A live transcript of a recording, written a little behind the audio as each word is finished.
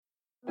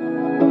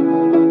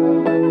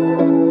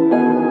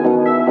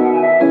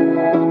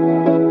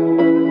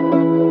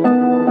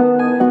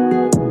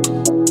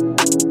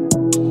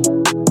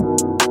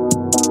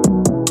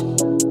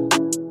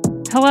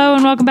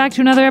back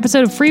to another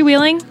episode of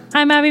Freewheeling.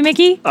 I'm Abby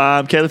Mickey.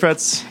 I'm Kayla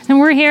Fretz. And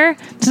we're here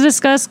to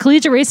discuss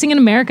collegiate racing in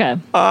America.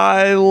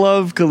 I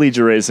love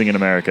collegiate racing in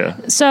America.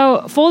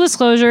 So, full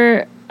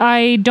disclosure,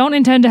 I don't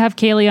intend to have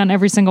Kaylee on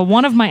every single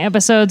one of my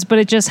episodes, but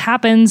it just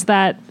happens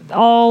that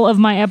all of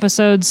my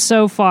episodes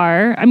so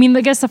far, I mean, I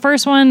guess the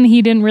first one,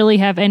 he didn't really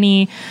have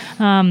any,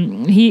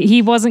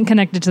 he wasn't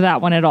connected to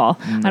that one at all.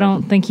 No. I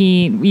don't think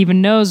he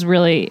even knows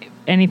really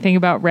anything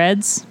about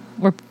reds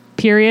or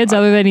periods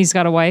other than he's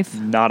got a wife.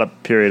 Not a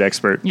period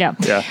expert. Yeah.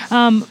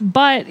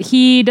 But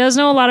he does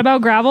know a lot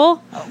about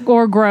gravel,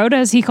 or grode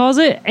as he calls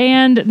it.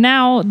 And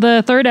now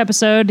the third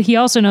episode he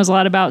also knows a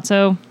lot about.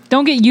 So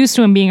don't get used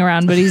to him being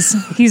around, but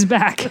he's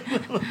back.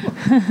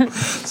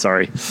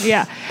 Sorry.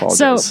 Yeah.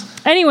 Apologize. So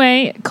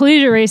anyway,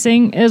 collegiate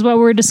racing is what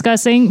we're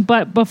discussing.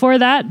 But before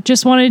that,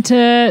 just wanted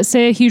to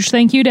say a huge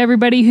thank you to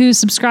everybody who's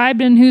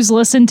subscribed and who's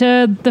listened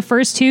to the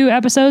first 2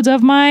 episodes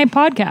of my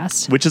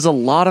podcast. Which is a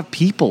lot of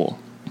people.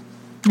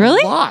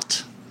 Really? A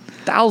lot.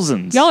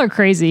 Thousands. Y'all are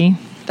crazy.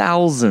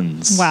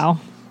 Thousands.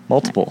 Wow.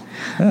 Multiple.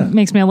 Yeah.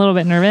 Makes me a little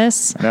bit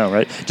nervous. I know,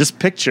 right? Just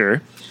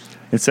picture,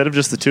 instead of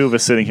just the 2 of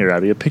us sitting here,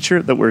 Abby, a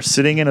picture that we're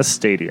sitting in a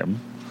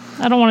stadium.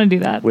 I don't want to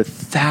do that. With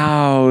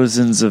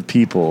thousands of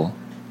people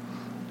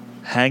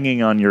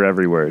hanging on your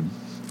every word.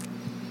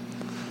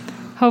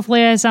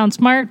 Hopefully I sound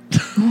smart.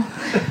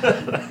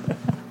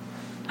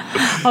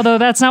 Although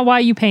that's not why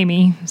you pay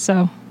me,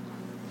 so...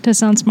 to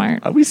sound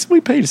smart.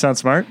 We pay to sound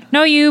smart.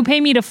 No, you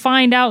pay me to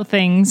find out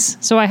things,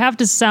 so I have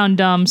to sound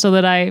dumb so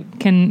that I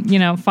can,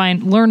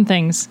 learn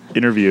things.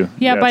 Interview.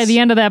 Yeah, yes. By the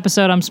end of the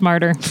episode, I'm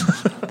smarter.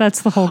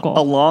 That's the whole goal.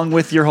 Along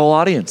with your whole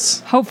audience.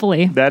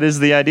 Hopefully. That is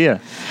the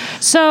idea.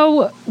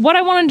 So, what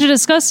I wanted to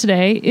discuss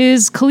today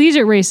is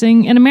collegiate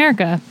racing in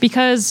America,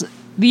 because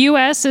the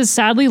U.S. is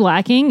sadly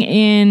lacking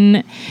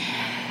in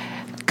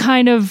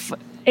kind of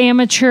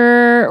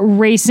amateur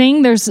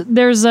racing.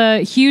 There's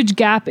a huge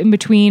gap in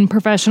between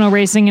professional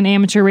racing and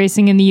amateur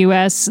racing in the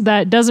U.S.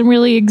 that doesn't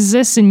really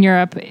exist in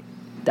Europe,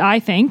 I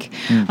think,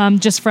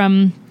 just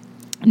from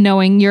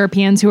knowing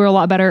Europeans who are a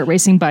lot better at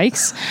racing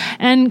bikes.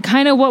 And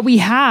kind of what we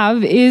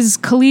have is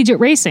collegiate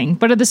racing.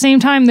 But at the same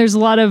time, there's a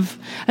lot of,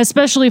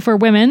 especially for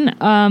women,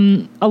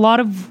 a lot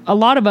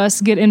of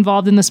us get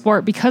involved in the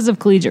sport because of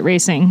collegiate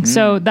racing.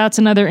 So that's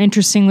another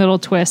interesting little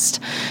twist.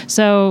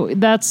 So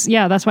that's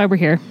why we're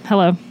here.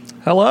 Hello.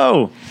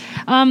 Hello.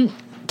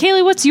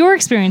 Kaylee, what's your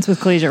experience with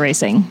collegiate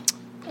racing?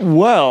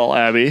 Well,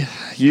 Abby,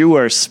 you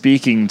are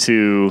speaking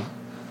to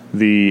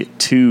the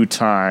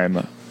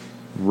 2-time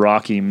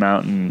Rocky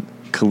Mountain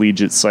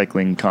Collegiate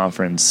Cycling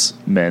Conference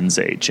Men's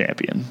A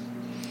champion.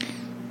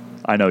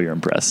 I know you're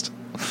impressed.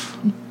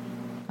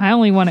 I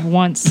only won it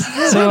once,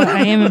 so I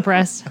am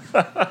impressed.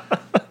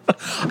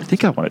 I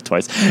think I won it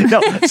twice.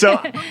 No,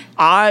 so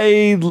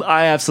I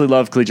absolutely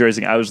love collegiate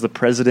racing. I was the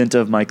president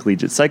of my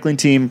collegiate cycling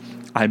team.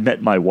 I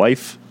met my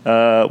wife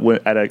on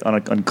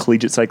a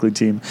collegiate cycling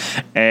team,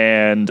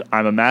 and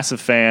I'm a massive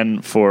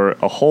fan for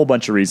a whole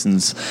bunch of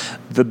reasons.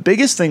 The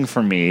biggest thing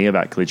for me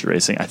about collegiate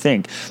racing, I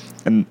think,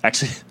 and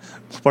actually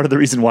part of the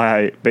reason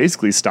why I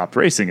basically stopped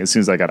racing as soon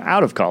as I got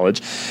out of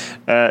college,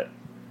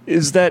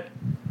 is that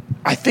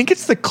I think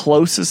it's the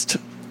closest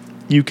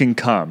you can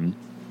come,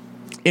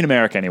 in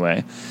America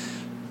anyway,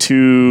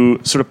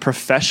 to sort of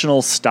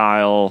professional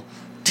style,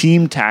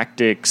 team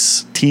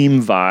tactics,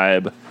 team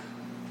vibe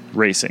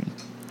racing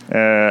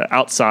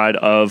outside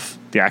of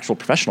the actual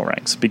professional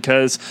ranks,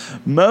 because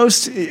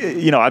most,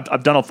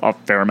 I've done a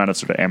fair amount of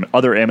sort of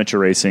other amateur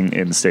racing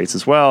in the States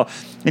as well.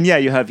 And yeah,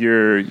 you have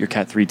your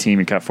Cat 3 team,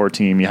 your Cat 4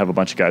 team, you have a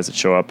bunch of guys that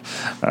show up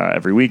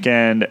every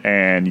weekend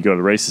and you go to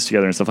the races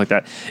together and stuff like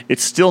that.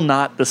 It's still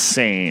not the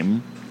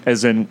same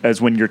as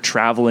when you're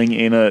traveling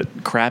in a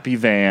crappy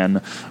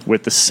van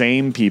with the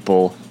same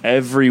people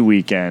every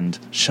weekend,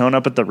 showing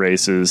up at the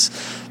races,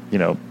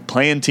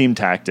 playing team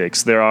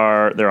tactics. There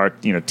are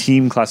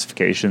team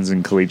classifications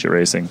in collegiate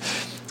racing.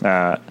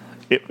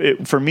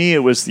 For me, it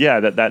was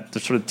that the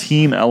sort of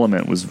team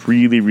element was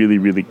really, really,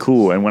 really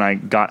cool. And when I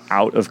got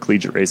out of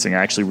collegiate racing,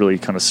 I actually really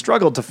kind of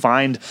struggled to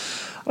find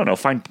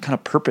kind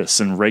of purpose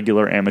in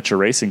regular amateur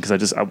racing,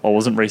 because I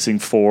wasn't racing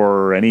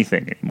for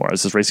anything anymore. I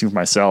was just racing for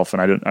myself,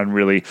 and I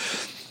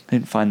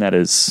didn't find that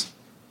as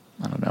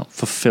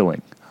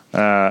fulfilling.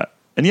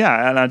 And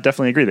I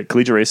definitely agree that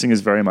collegiate racing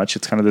is very much,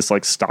 it's kind of this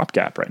like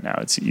stopgap right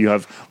now. We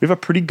have a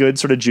pretty good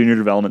sort of junior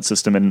development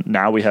system, and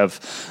now we have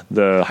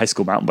the high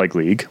school mountain bike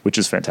league, which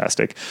is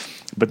fantastic.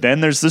 But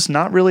then there's just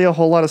not really a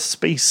whole lot of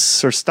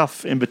space or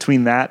stuff in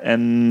between that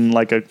and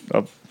like a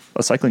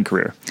cycling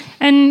career.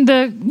 And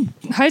the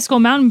high school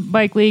mountain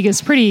bike league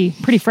is pretty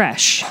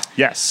fresh.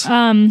 Yes.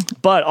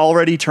 But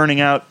already turning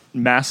out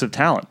massive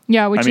talent.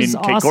 Yeah, which is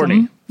awesome. Kate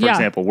Courtney, for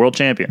example, world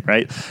champion,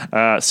 right?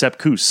 Sepp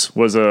Kuss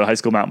was a high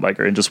school mountain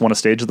biker and just won a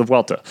stage of the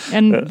Vuelta.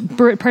 And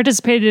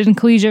participated in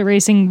collegiate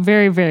racing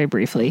very, very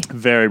briefly.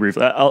 Very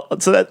briefly.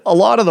 So that a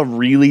lot of the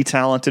really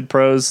talented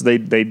pros, they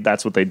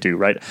that's what they do,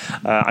 right?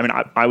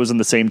 I was on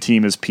the same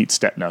team as Pete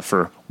Stetina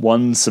for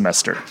one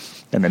semester.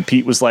 And then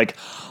Pete was like,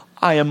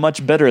 I am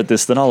much better at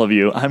this than all of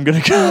you. I'm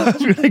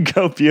gonna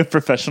go be a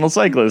professional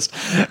cyclist.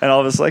 And all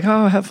of us like,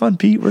 oh, have fun,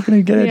 Pete. We're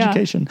gonna get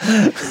education.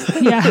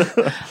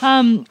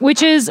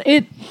 Which is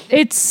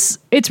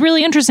it's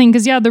really interesting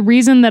because the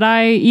reason that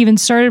I even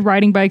started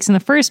riding bikes in the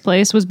first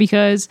place was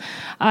because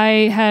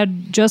I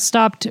had just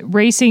stopped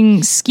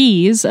racing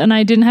skis and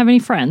I didn't have any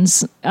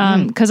friends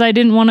because I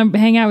didn't want to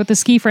hang out with the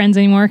ski friends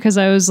anymore because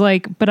I was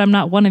like, but I'm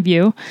not one of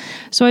you.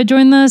 So I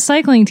joined the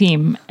cycling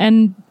team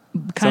and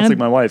sounds like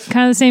my wife.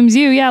 Kind of the same as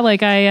you. Yeah,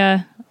 like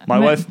my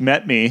wife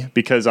met me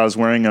because I was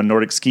wearing a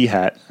Nordic ski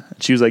hat.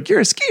 She was like, "You're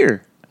a skier,"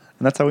 and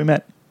that's how we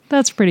met.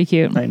 That's pretty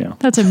cute. I know.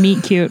 That's a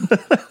meet cute.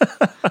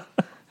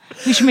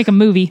 We should make a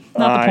movie.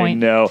 Not the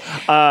point. I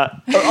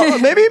know.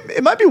 Maybe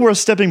it might be worth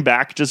stepping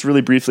back just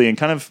really briefly and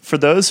kind of for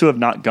those who have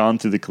not gone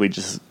through the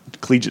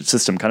collegiate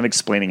system, kind of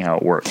explaining how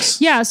it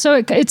works. Yeah,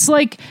 so it's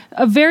like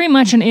a very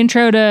much an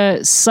intro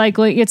to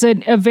cycling. It's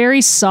a very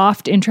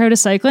soft intro to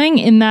cycling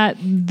in that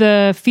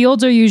the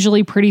fields are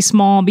usually pretty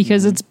small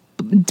because it's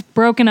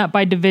broken up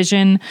by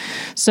division.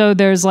 So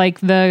there's like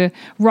the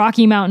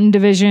Rocky Mountain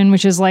division,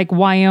 which is like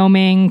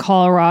Wyoming,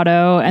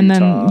 Colorado, and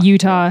then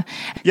Utah.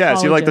 Yeah,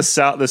 so you like the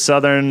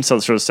southern, so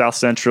sort of south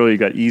central. You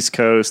got East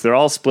Coast. They're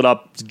all split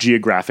up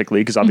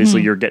geographically because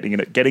obviously you're getting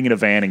in a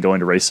van and going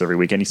to race every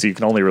weekend. So you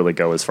can only really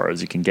go as far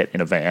as you can get in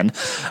a van,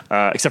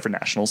 except for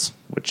nationals,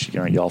 which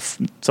y'all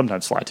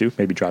sometimes fly to,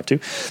 maybe drive to.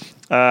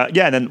 And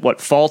then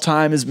fall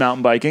time is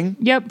mountain biking.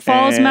 Yep,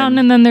 fall is mountain,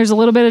 and then there's a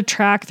little bit of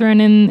track thrown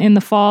in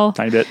the fall.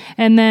 Tiny bit.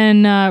 And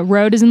then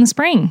road is in the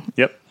spring.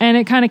 Yep. And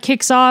it kind of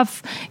kicks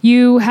off.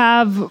 You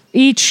have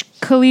each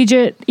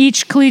collegiate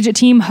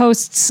team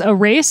hosts a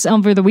race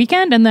over the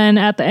weekend, and then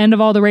at the end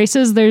of all the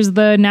races, there's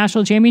the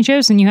national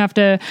championships, and you have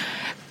to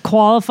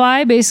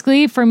qualify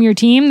basically from your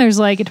team. There's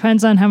it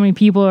depends on how many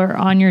people are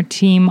on your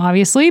team,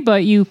 obviously,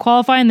 but you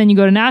qualify and then you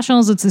go to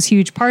nationals. It's this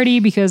huge party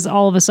because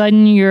all of a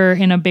sudden you're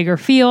in a bigger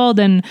field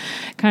and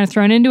kind of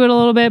thrown into it a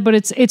little bit, but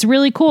it's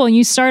really cool. And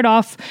you start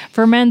off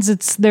for men's,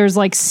 there's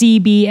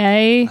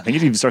CBA. I think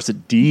it even starts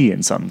at D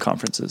in some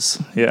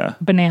conferences. Yeah.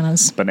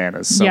 Bananas.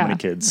 So many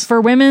kids.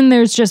 For women,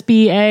 there's just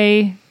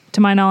BA. To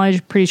my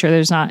knowledge, pretty sure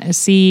there's not a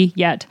C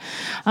yet.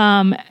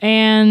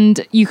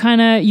 And you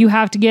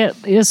have to get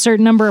a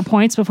certain number of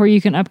points before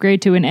you can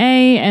upgrade to an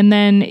A. And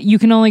then you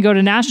can only go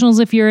to nationals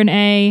if you're an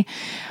A.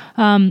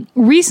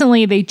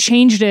 Recently they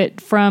changed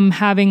it from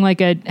having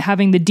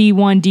having the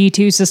D1,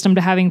 D2 system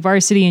to having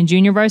varsity and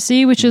junior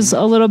varsity, which is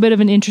a little bit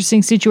of an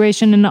interesting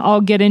situation. And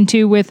I'll get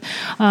into with,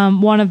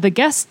 one of the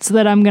guests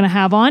that I'm going to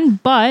have on,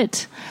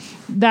 but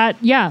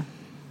what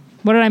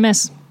did I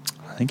miss?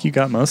 I think you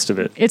got most of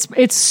it.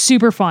 It's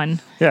super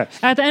fun. Yeah.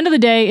 At the end of the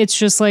day, it's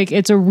just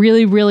it's a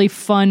really, really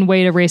fun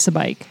way to race a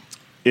bike.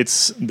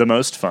 It's the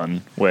most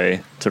fun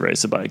way to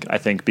race a bike, I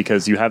think,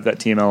 because you have that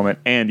team element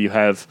and you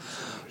have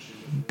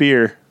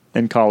beer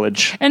in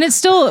college. And it's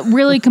still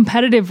really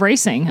competitive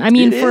racing. I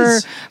mean,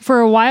 for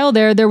a while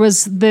there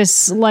was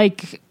this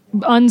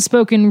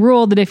unspoken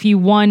rule that if you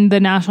won the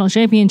national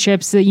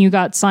championships that you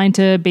got signed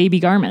to Baby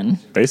Garmin.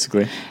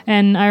 Basically.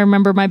 And I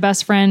remember my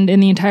best friend in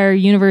the entire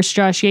universe,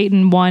 Josh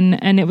Yaten, won,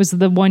 and it was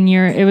the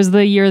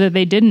year that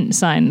they didn't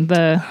sign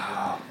it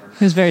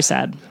was very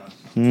sad.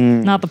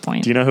 Not the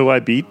point. Do you know who I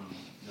beat?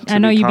 I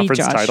know you beat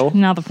Josh. Title?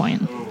 Not the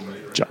point.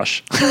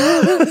 Josh.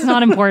 It's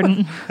not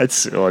important.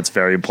 It's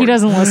very important. He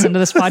doesn't listen to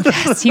this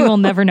podcast. He will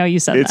never know you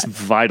said it's that. It's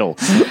vital.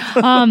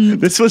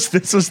 This was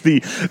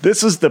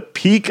the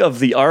peak of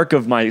the arc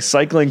of my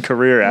cycling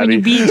career, Abby. When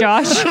you beat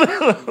Josh?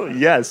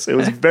 Yes, it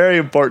was very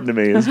important to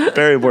me. It was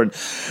very important.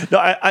 No,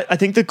 I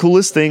think the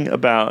coolest thing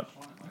about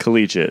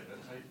collegiate,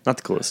 not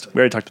the coolest. We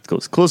already talked about the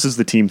coolest. Coolest is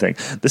the team thing.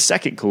 The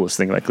second coolest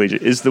thing about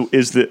collegiate is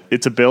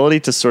its ability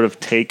to sort of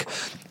take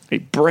a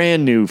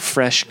brand new,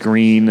 fresh,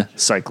 green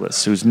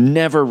cyclist who's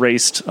never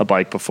raced a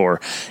bike before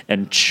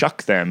and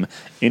chuck them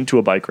into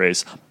a bike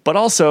race, but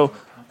also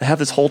have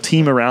this whole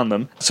team around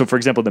them. So, for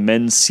example, the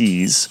men's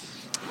C's,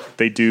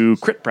 they do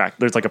crit practice.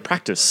 There's a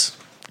practice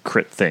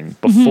crit thing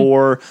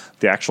before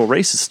the actual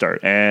races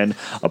start. And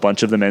a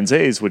bunch of the men's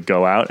A's would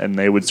go out and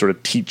they would sort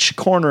of teach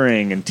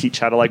cornering and teach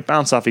how to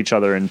bounce off each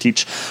other and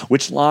teach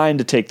which line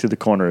to take through the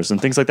corners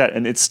and things like that.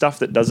 And it's stuff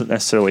that doesn't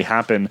necessarily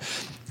happen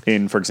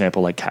in, for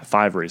example, Cat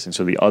 5 racing,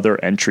 so the other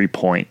entry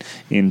point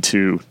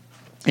into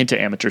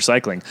amateur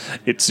cycling.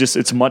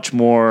 It's much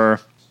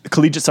more,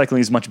 collegiate cycling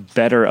is much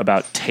better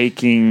about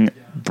taking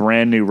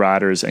brand new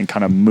riders and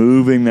kind of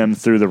moving them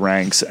through the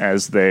ranks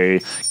as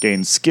they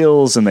gain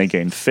skills and they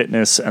gain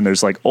fitness, and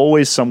there's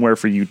always somewhere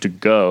for you to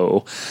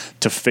go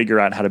to figure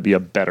out how to be a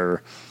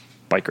better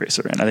bike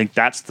racer. And I think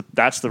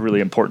that's the really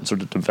important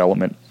sort of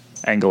development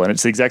angle, and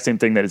it's the exact same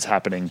thing that is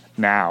happening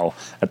now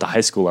at the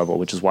high school level,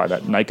 which is why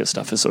that NICA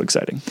stuff is so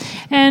exciting.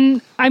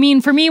 And I mean,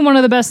 for me, one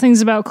of the best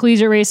things about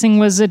collegiate racing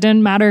was it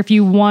didn't matter if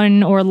you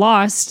won or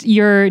lost,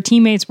 your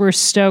teammates were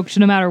stoked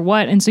no matter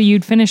what, and so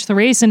you'd finish the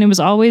race and it was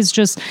always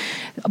just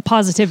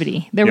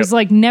positivity. There was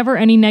never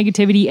any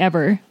negativity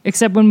ever,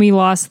 except when we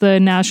lost the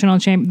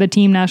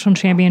team national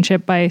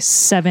championship by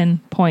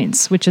 7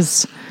 points, which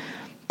is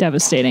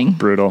devastating.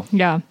 Brutal.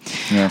 Yeah.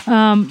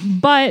 Yeah.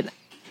 But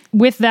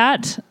with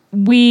that,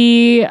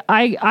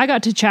 I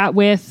got to chat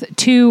with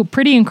two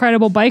pretty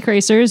incredible bike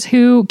racers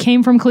who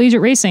came from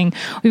collegiate racing.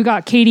 We've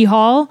got Katie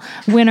Hall,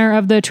 winner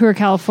of the Tour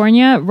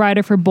California,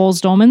 rider for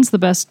Bulls Dolmans, the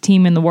best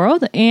team in the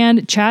world,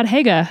 and Chad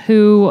Haga,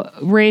 who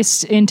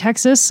raced in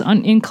Texas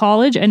in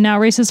college and now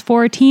races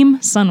for Team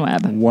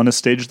Sunweb. Won a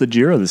stage of the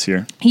Giro this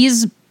year.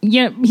 He's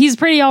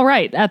pretty all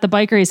right at the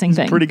bike racing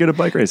thing. Pretty good at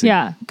bike racing.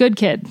 Yeah, good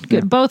kid.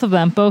 Good, both of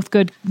them, both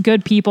good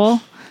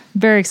people.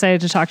 Very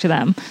excited to talk to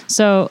them.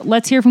 So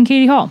let's hear from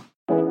Katie Hall.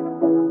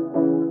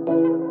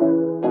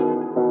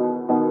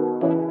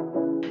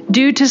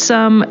 Due to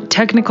some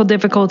technical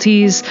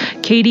difficulties,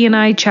 Katie and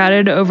I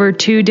chatted over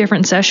 2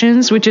 different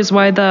sessions, which is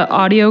why the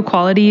audio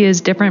quality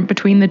is different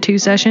between the 2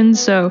 sessions.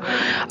 So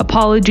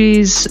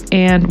apologies,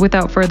 and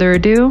without further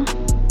ado,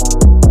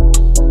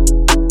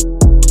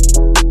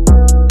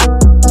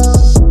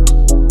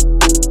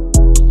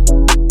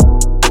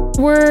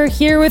 we're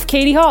here with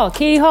Katie Hall.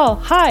 Katie Hall,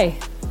 hi.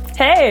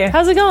 Hey.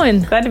 How's it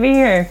going? Glad to be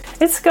here.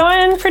 It's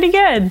going pretty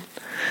good.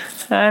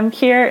 I'm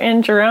here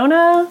in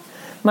Girona.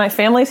 My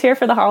family's here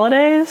for the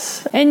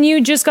holidays. And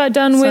you just got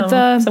done with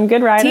some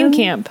good riding. team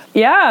camp.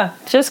 Yeah,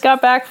 just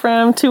got back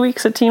from 2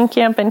 weeks of team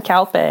camp in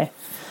Calpe.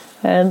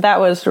 And that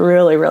was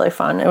really, really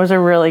fun. It was a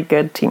really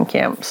good team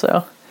camp.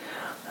 So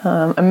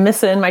I'm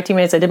missing my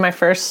teammates. I did my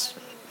first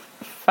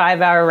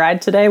 5-hour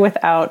ride today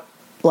without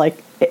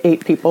like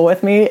 8 people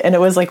with me, and it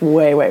was like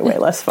way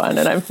less fun,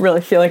 and I really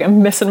feel like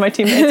I'm missing my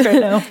teammates right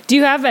now.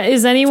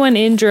 Is anyone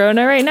in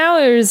Girona right now,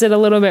 or is it a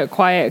little bit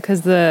quiet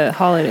because the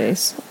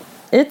holidays?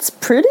 It's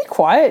pretty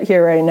quiet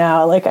here right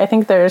now. Like, I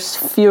think there's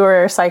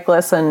fewer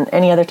cyclists than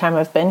any other time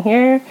I've been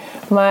here.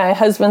 My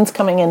husband's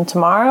coming in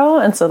tomorrow,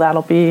 and so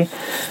that'll be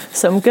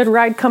some good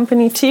ride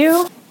company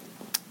too.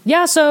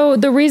 Yeah, so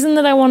the reason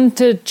that I wanted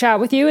to chat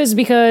with you is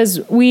because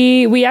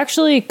we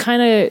actually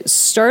kind of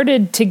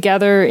started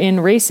together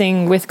in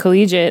racing with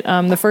collegiate.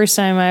 The first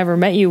time I ever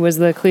met you was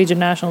the Collegiate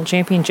National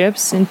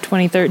Championships in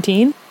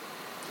 2013.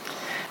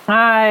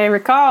 I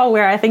recall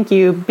where I think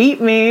you beat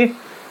me.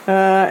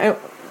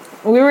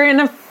 We were in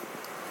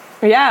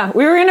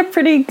a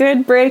pretty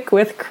good break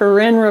with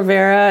Corinne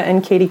Rivera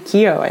and Katie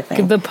Keogh, I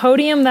think. The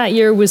podium that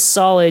year was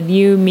solid.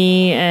 You,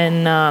 me,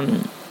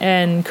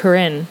 and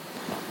Corinne.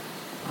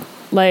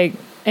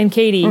 And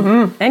Katie.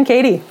 Mm-hmm. And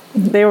Katie.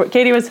 They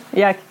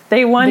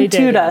won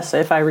to us,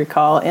 if I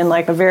recall, in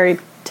like a very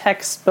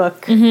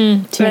textbook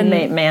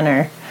teammate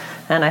manner.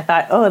 And I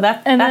thought,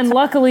 then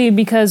luckily,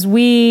 because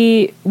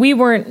they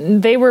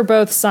were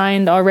both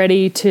signed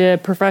already to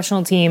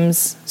professional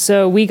teams,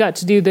 so we got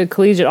to do the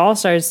Collegiate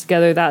All-Stars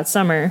together that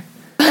summer.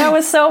 That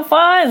was so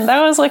fun.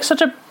 That was like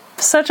such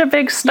a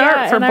big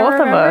start for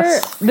both of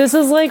us. This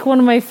is like one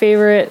of my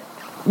favorite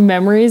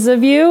memories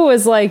of you,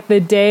 was like the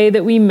day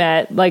that we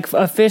met, like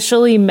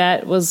officially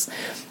met, was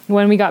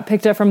when we got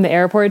picked up from the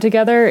airport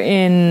together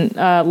in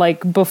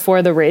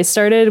before the race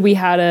started. We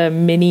had a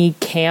mini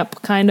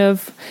camp kind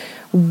of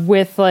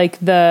with like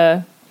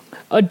the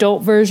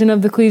adult version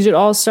of the Collegiate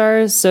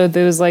All-Stars. So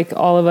there was like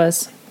all of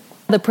us,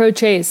 the Pro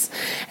Chase.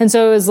 And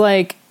so it was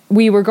like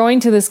we were going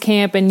to this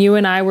camp, and you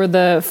and I were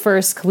the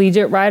first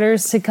collegiate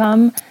riders to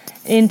come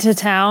into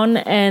town,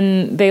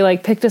 and they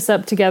like picked us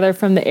up together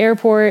from the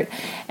airport.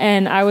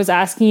 And I was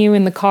asking you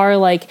in the car,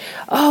 like,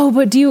 oh,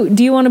 but do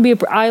you want to be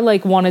I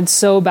like wanted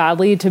so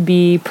badly to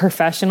be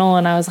professional,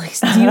 and I was like,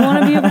 do you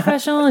want to be a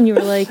professional? And you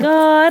were like,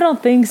 oh, I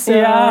don't think so.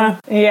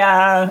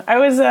 Yeah. I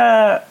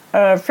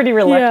was pretty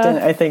reluctant,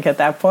 I think, at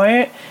that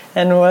point,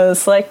 and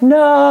was like,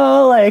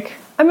 no, like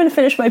I'm gonna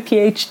finish my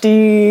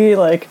PhD,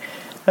 like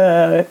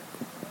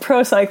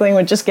pro cycling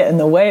would just get in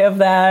the way of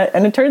that.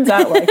 And it turns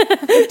out like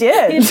it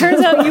did. It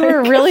turns out you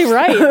were really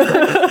right.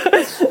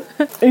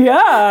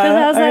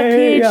 Yeah. How's that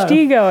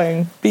PhD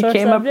going?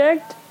 Became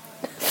subject?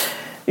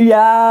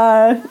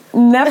 It's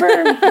never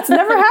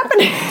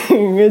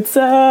happening. It's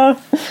I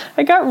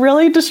got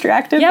really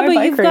distracted by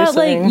bike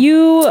racing.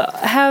 You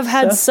have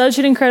had such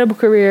an incredible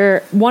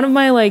career.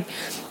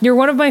 You're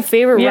one of my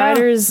favorite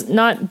riders,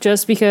 not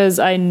just because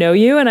I know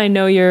you and I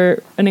know you're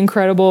an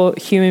incredible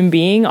human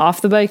being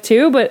off the bike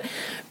too, but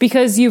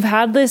because you've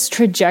had this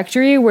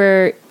trajectory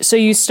where, so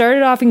you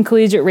started off in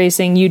collegiate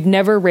racing, you'd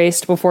never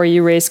raced before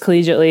you raced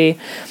collegiately.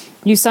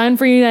 You signed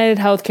for United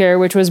Healthcare,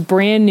 which was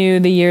brand new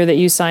the year that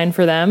you signed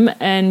for them,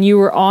 and you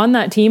were on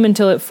that team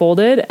until it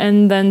folded,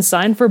 and then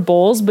signed for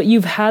Bulls. But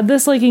you've had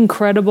this like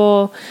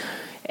incredible,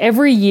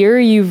 every year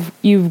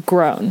you've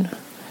grown,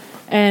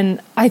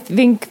 and I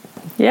think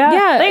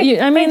thanks,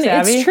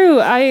 Abby. It's true.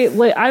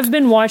 I've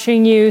been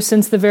watching you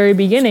since the very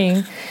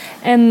beginning,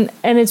 and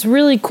it's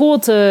really cool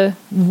to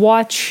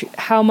watch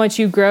how much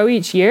you grow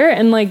each year,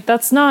 and like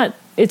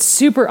it's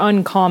super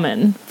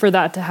uncommon for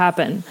that to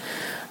happen.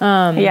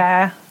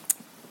 Yeah.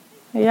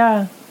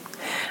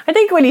 I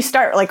think when you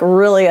start like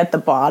really at the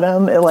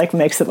bottom, it like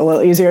makes it a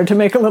little easier to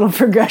make a little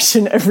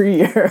progression every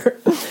year.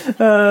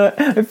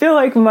 I feel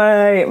like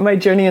my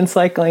journey in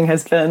cycling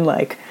has been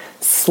like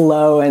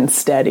slow and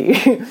steady.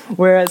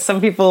 Whereas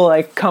some people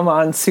like come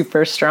on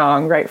super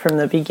strong right from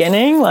the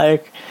beginning.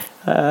 Like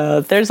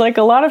there's like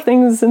a lot of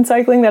things in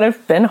cycling that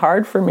have been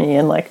hard for me,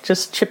 and like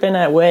just chipping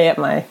away at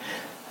my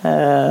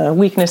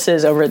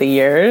weaknesses over the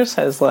years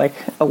has like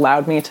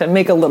allowed me to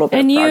make a little bit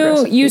And of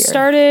progress. you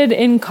started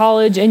in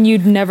college and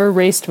you'd never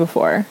raced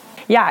before.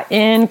 Yeah,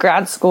 in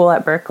grad school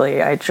at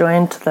Berkeley, I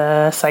joined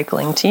the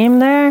cycling team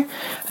there.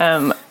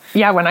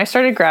 When I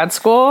started grad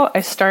school,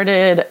 I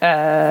started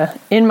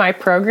in my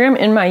program,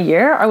 in my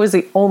year, I was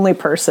the only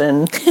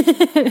person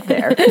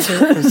there.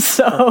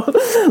 So,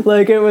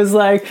 like, it was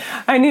like,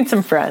 I need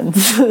some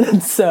friends.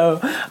 So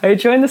I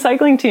joined the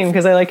cycling team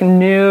because I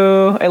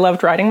knew I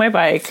loved riding my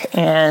bike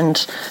and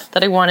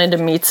that I wanted to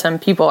meet some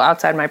people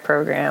outside my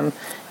program.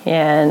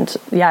 And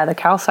yeah, the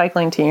Cal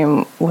cycling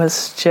team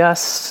was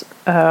just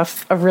a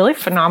really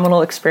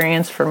phenomenal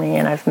experience for me.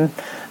 And I've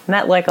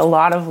met like a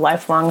lot of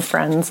lifelong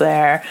friends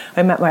there.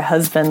 I met my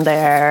husband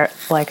there.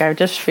 Like, I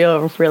just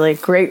feel really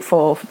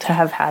grateful to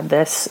have had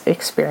this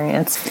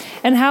experience.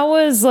 And how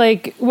was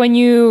like when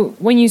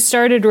you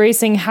started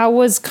racing, how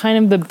was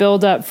kind of the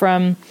build up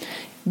from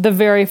the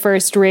very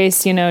first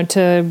race,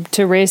 to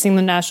racing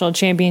the national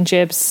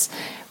championships?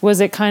 Was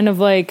it kind of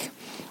like,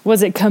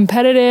 was it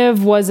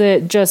competitive? Was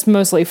it just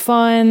mostly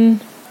fun?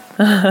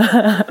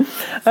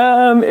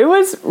 It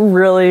was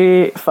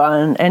really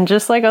fun and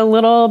just like a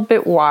little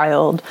bit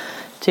wild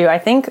too. I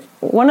think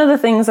one of the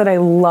things that I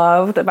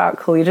loved about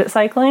collegiate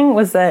cycling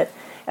was that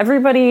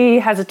everybody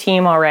has a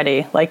team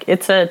already. Like,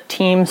 it's a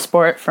team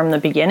sport from the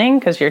beginning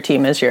because your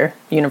team is your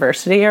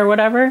university or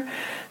whatever.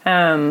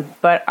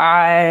 But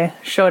I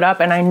showed up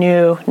and I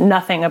knew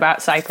nothing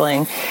about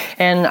cycling.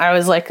 And I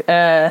was like,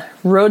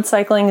 road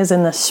cycling is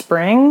in the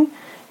spring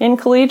in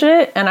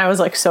collegiate, and I was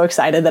like so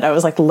excited that I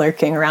was like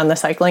lurking around the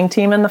cycling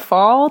team in the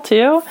fall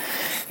too.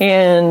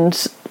 And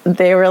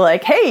they were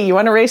like, hey, you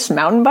want to race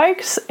mountain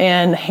bikes?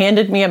 And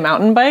handed me a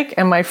mountain bike,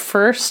 and my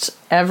first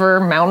ever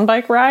mountain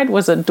bike ride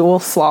was a dual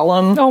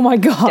slalom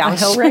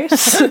downhill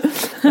race.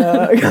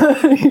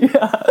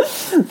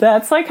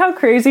 That's like how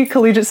crazy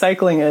collegiate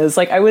cycling is.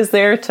 Like, I was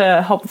there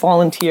to help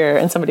volunteer,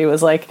 and somebody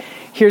was like,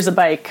 here's a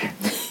bike,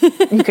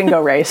 you can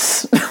go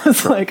race. I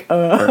was like,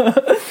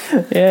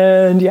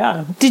 and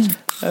yeah.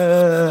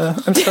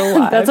 I'm still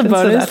alive. That's a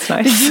bonus. So that's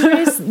nice. Did you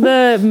race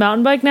the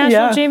mountain bike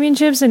national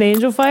championships in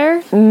Angel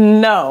Fire?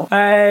 No,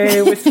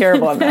 I was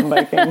terrible at mountain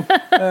biking.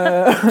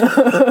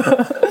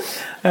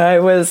 I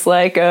was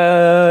like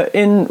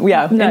in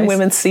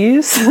women's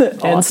seas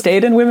and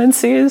stayed in women's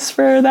seas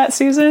for that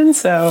season.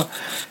 So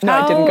no,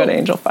 I didn't go to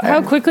Angel Fire.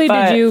 How quickly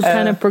did you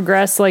kind of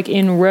progress like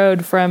in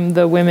road from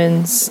the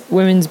women's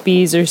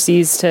B's or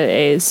C's to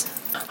A's?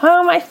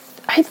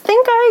 I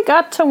think I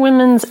got to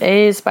women's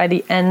A's by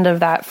the end of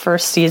that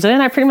first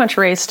season. I pretty much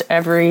raced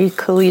every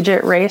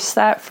collegiate race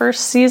that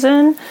first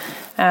season.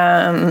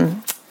 But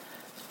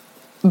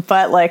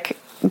like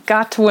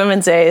got to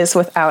women's A's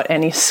without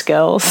any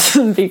skills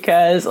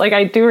because like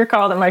I do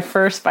recall that my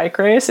first bike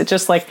race, it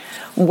just like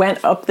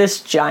went up this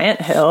giant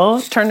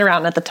hill, turned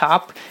around at the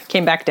top,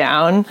 came back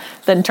down,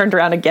 then turned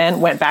around again,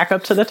 went back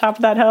up to the top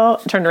of that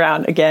hill, turned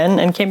around again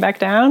and came back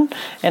down.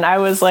 And I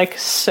was like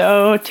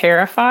so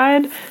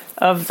terrified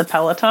of the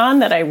peloton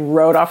that I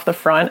rode off the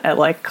front at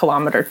like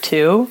kilometer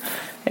 2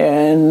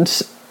 and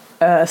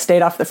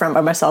stayed off the front by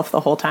myself the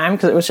whole time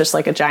because it was just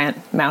like a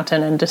giant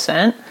mountain and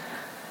descent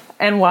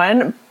and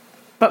won.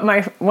 But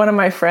one of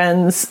my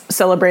friends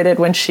celebrated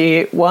when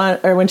she won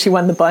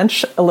the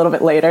bunch a little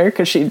bit later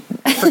because she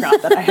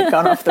forgot that I had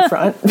gone off the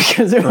front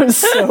because it was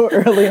so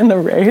early in the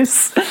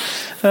race.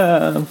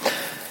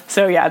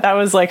 So yeah, that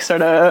was like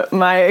sort of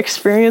my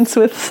experience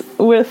with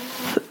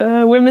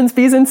women's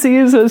B's and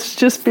C's, was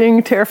just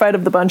being terrified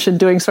of the bunch and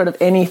doing sort of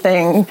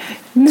anything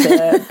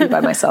to be by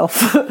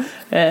myself.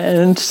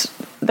 And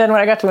then when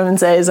I got to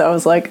women's A's, I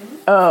was like,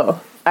 oh,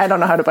 I don't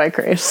know how to bike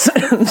race.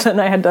 And then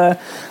I had to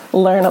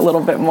learn a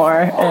little bit more,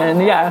 and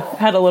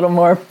had a little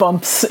more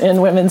bumps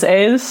in women's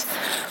A's.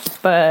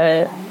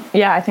 But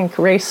yeah, I think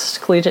raced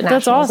collegiate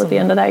nationals at the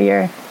end of that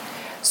year.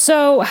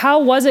 So how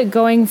was it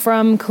going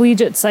from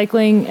collegiate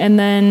cycling and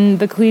then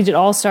the collegiate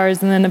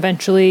all-stars and then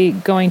eventually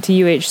going to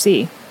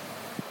UHC?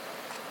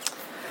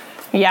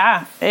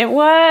 Yeah, it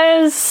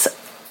was,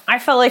 I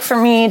felt like for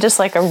me, just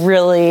like a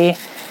really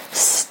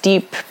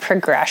steep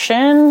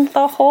progression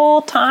the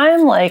whole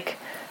time. Like,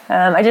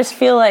 I just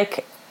feel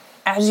like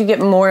as you get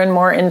more and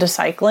more into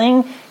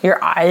cycling,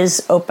 your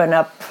eyes open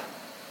up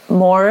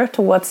more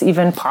to what's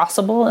even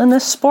possible in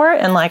this sport.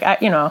 And like,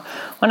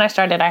 when I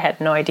started, I had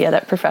no idea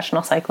that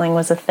professional cycling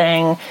was a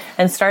thing,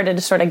 and started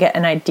to sort of get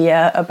an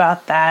idea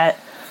about that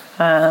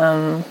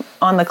on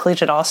the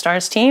Collegiate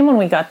All-Stars team when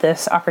we got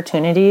this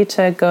opportunity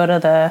to go to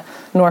the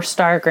North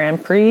Star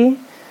Grand Prix,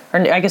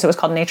 or I guess it was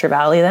called Nature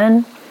Valley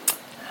then.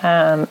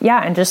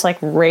 And just like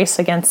race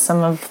against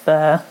some of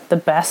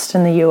the best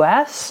in the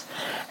US.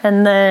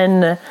 And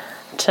then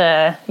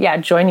to,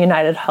 join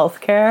United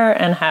Healthcare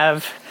and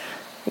have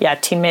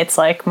teammates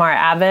like Mara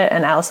Abbott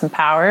and Allison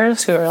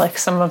Powers, who are like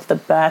some of the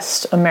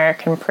best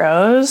American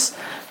pros.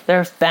 there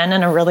have been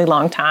in a really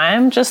long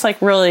time. Just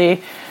like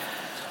really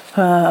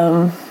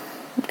kind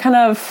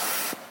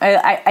of,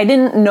 I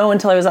didn't know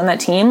until I was on that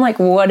team, like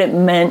what it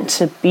meant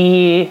to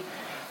be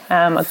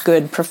a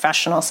good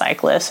professional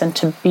cyclist and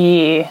to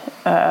be,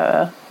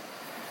 to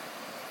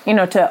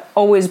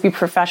always be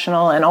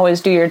professional and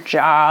always do your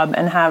job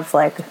and have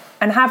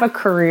a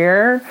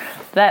career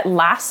that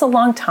lasts a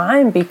long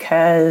time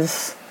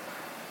because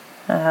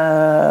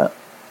you're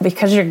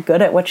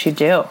good at what you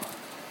do.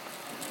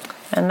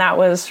 And that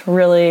was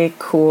really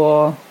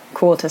cool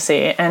to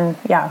see. And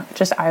yeah,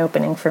 just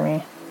eye-opening for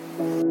me.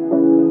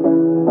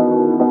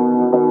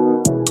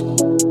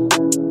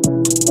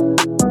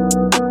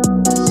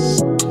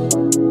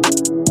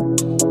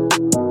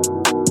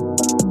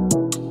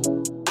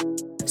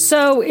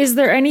 So is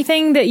there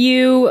anything that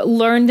you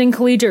learned in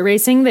collegiate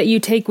racing that you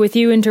take with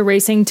you into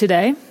racing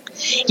today?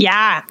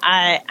 Yeah.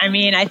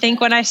 I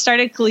think when I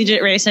started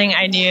collegiate racing,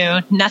 I knew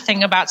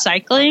nothing about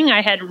cycling.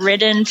 I had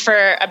ridden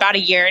for about a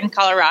year in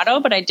Colorado,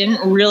 but I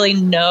didn't really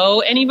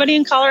know anybody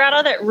in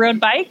Colorado that rode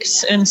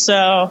bikes. And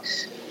so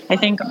I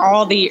think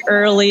all the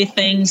early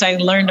things I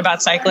learned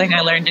about cycling,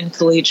 I learned in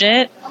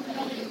collegiate.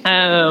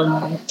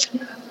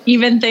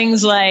 Even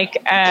things like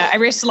I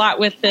raced a lot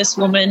with this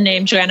woman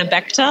named Joanna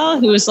Bechtel,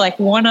 who was like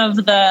one of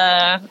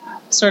the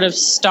sort of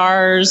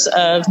stars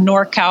of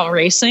NorCal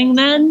racing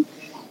then.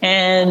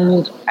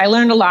 And I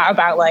learned a lot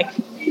about like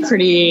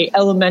pretty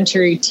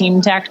elementary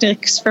team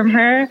tactics from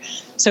her.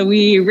 So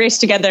we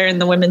raced together in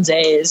the women's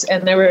A's,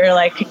 and there were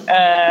like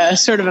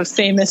sort of a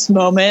famous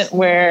moment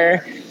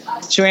where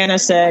Joanna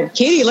said,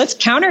 "Katie, let's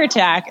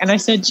counterattack." And I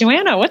said,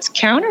 "Joanna, what's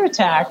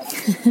counterattack?"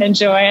 And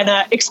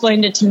Joanna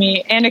explained it to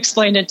me and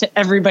explained it to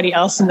everybody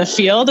else in the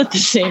field at the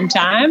same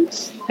time.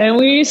 And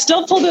we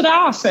still pulled it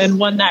off and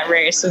won that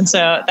race. And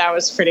so that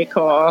was pretty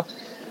cool.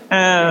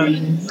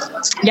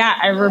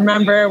 I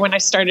remember when I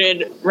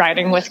started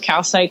riding with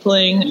Cal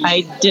Cycling,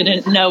 I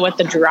didn't know what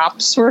the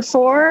drops were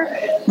for.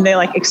 And they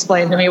like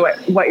explained to me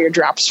what your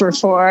drops were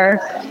for.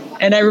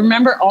 And I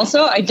remember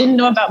also I didn't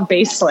know about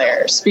base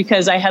layers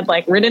because I had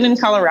like ridden in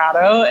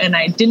Colorado and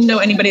I didn't know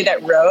anybody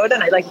that rode.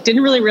 And I like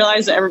didn't really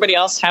realize that everybody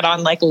else had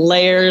on like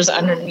layers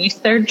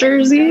underneath their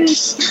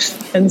jerseys.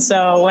 And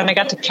so when I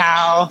got to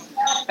Cal,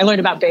 I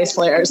learned about base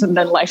layers, and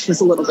then life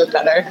was a little bit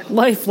better.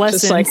 Life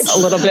lessons. Just like a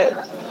little bit.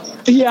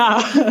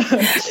 Yeah.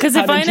 Because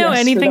if I know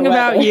anything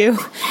about you,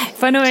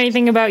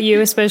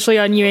 especially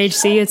on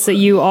UHC, it's that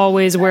you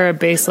always wear a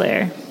base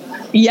layer.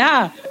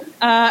 Yeah.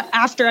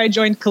 After I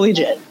joined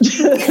collegiate.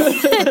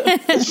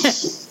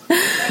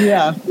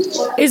 Yeah.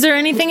 Is there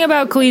anything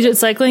about collegiate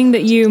cycling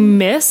that you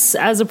miss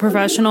as a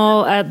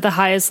professional at the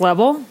highest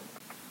level?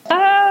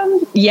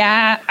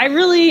 Yeah.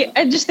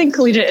 I just think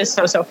collegiate is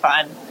so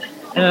fun.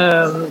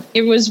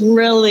 It was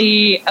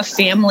really a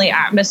family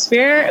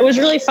atmosphere. It was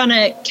really fun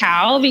at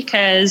Cal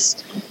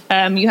because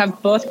you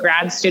have both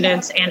grad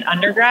students and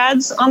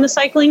undergrads on the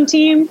cycling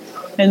team.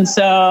 And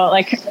so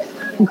like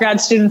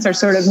grad students are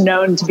sort of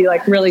known to be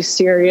like really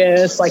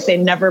serious, like they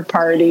never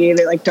party,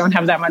 they like don't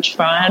have that much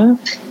fun.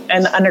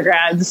 And the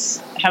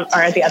undergrads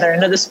are at the other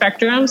end of the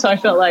spectrum. So I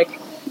felt like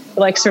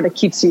sort of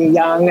keeps you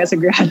young as a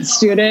grad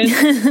student.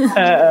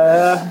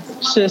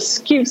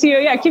 Just keeps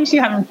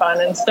you having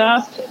fun and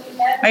stuff.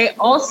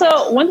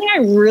 One thing I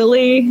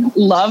really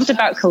loved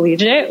about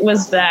collegiate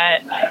was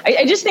that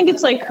I just think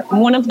it's like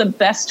one of the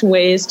best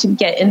ways to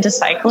get into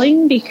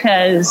cycling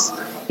because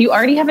you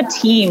already have a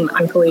team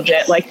on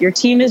collegiate. Like your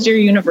team is your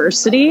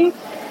university,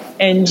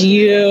 and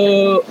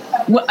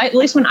at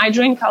least when I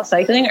joined Cal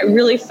Cycling, I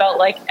really felt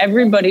like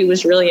everybody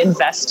was really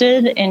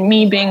invested in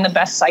me being the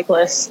best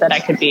cyclist that I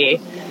could be.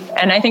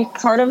 And I think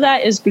part of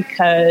that is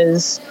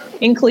because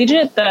in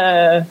collegiate,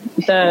 the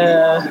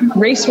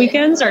race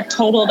weekends are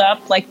totaled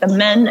up. Like the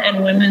men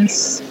and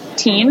women's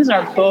teams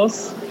are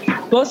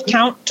both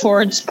count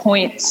towards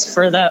points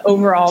for the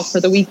overall for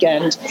the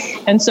weekend.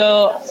 And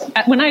so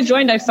when I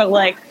joined, I felt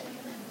like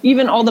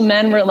even all the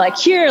men were like,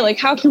 here, like,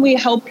 how can we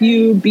help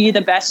you be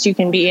the best you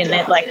can be? And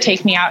they'd like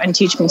take me out and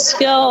teach me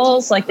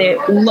skills. Like they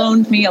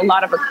loaned me a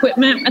lot of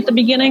equipment at the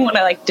beginning when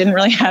I like didn't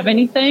really have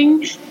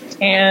anything.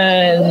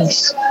 And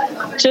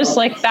just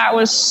like that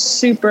was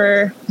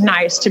super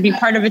nice to be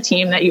part of a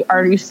team that you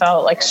already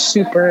felt like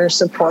super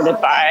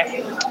supported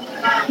by.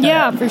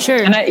 Yeah, for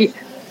sure. And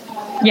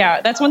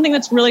that's one thing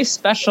that's really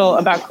special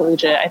about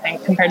collegiate, I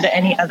think, compared to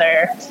any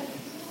other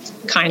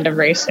kind of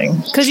racing.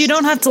 Because you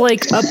don't have to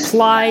like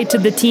apply to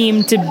the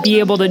team to be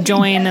able to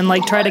join and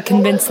like try to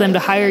convince them to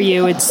hire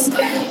you.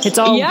 It's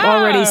all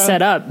already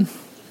set up.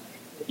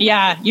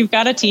 Yeah, you've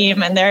got a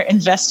team and they're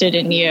invested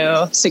in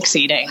you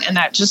succeeding. And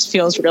that just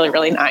feels really,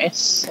 really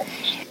nice.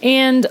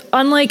 And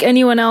unlike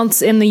anyone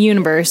else in the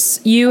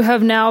universe, you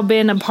have now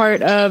been a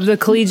part of the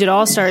Collegiate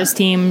All-Stars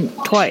team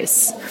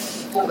twice.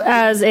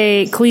 As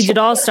a Collegiate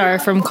All-Star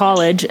from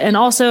college and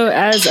also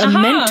as a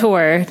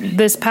mentor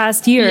this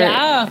past year.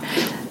 Yeah.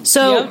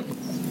 So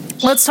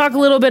let's talk a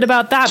little bit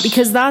about that,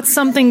 because that's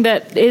something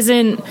that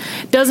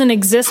doesn't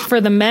exist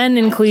for the men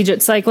in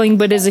collegiate cycling,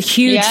 but is a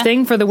huge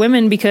thing for the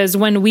women. Because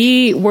when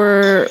we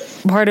were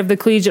part of the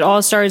Collegiate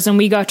All-Stars and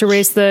we got to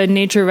race the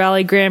Nature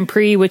Valley Grand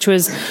Prix, which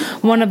was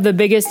one of the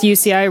biggest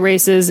UCI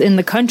races in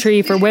the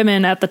country for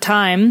women at the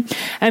time.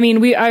 I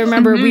mean, I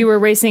remember we were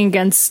racing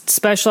against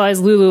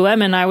Specialized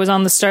Lululemon. I was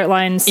on the start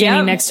line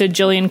standing next to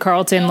Jillian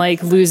Carlton,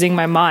 like losing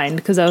my mind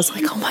because I was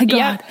like, oh my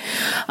God.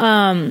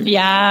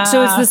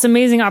 So it's this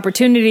amazing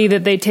opportunity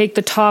that they take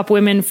the top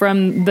women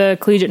from the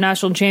Collegiate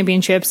National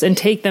Championships and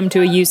take them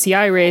to a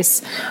UCI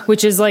race,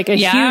 which is like a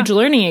huge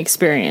learning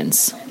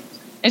experience.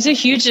 It's a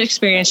huge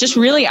experience, just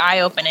really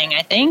eye-opening,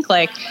 I think.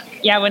 Like,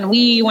 when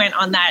we went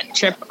on that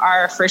trip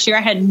our first year,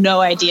 I had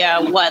no idea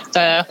what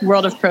the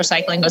world of pro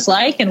cycling was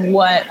like and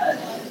what,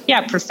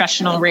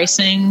 professional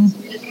racing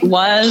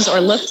was or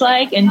looked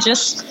like. And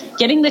just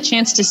getting the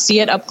chance to see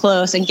it up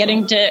close and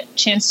getting the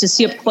chance to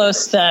see up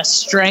close the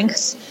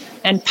strength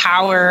and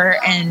power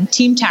and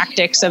team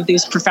tactics of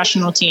these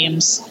professional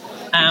teams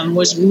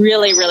was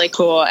really, really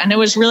cool. And it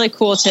was really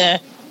cool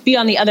to be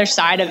on the other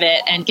side of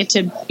it and get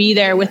to be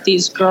there with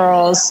these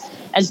girls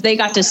as they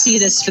got to see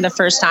this for the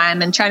first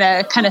time and try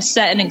to kind of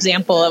set an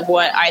example of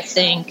what I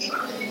think,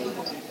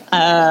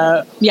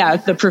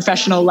 the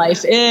professional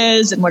life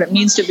is and what it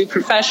means to be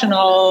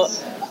professional.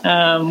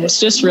 It's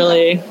just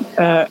really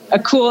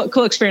a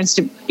cool experience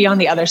to be on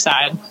the other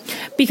side.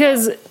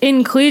 Because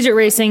in collegiate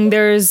racing,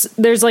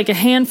 there's like a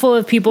handful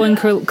of people in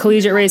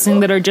collegiate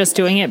racing that are just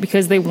doing it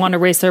because they want to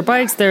race their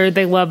bikes.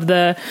 They love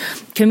the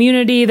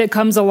community that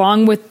comes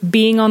along with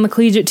being on the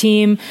collegiate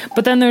team.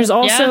 But then there's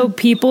also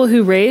people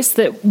who race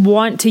that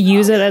want to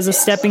use it as a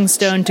stepping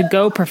stone to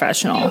go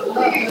professional.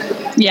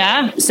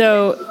 Yeah.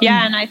 So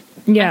and I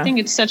think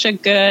it's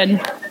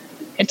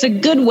a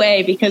good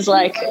way because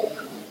like,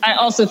 I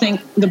also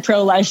think the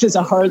pro life is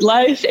a hard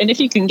life. And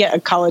if you can get a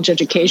college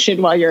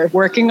education while you're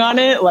working on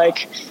it,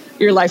 like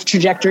your life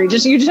trajectory, you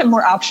just have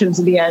more options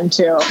in the end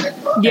too.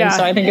 Yeah. And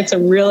so I think it's a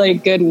really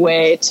good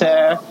way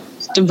to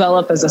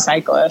develop as a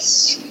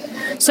cyclist.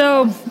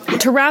 So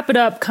to wrap it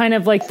up, kind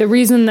of like the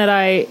reason that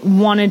I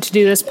wanted to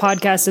do this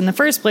podcast in the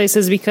first place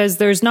is because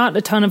there's not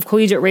a ton of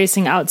collegiate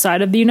racing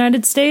outside of the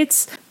United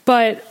States,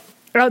 but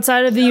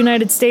outside of the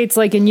United States,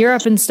 like in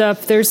Europe and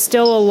stuff, there's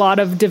still a lot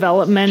of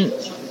development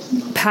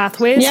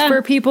pathways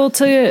for people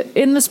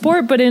in the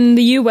sport, but in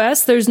the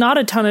US there's not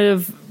a ton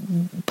of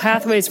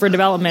pathways for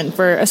development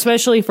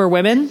especially for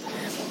women.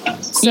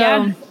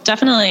 So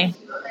definitely.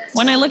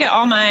 When I look at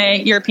all my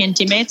European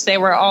teammates, they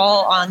were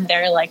all on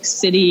their like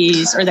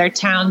cities or their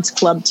town's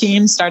club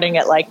team starting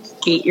at like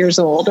 8 years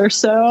old or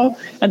so.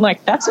 And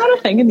like, that's not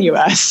a thing in the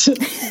US.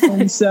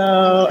 And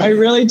so I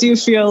really do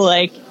feel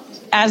like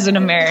as an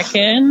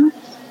American,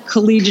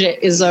 collegiate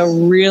is a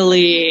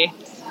really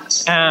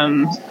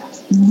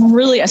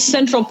a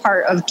central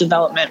part of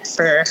development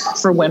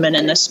for women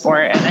in this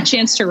sport and a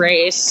chance to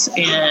race.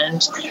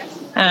 And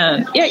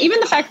even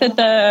the fact that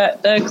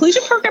the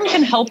collegiate program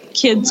can help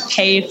kids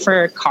pay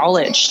for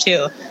college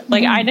too.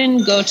 Like I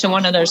didn't go to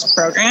one of those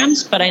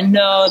programs, but I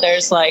know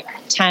there's like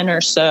 10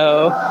 or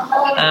so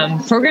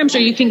programs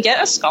where you can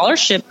get a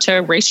scholarship to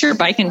race your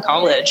bike in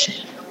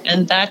college.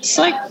 And that's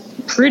like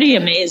pretty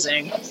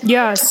amazing.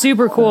 Yeah,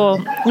 super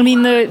cool. I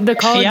mean, the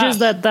colleges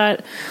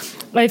that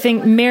I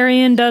think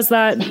Marion does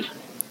that.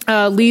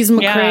 Lees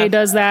McRae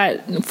does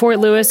that. Fort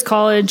Lewis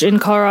College in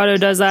Colorado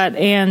does that.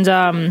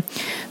 And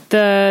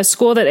the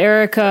school that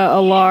Erica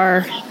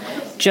Alar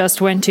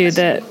just went to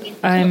that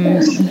I'm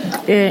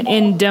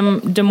in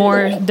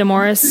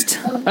Demorest,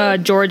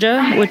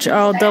 Georgia, which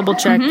I'll double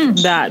check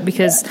that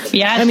because,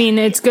 I mean,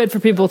 it's good for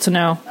people to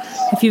know.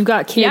 If you've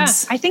got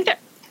kids. Yeah,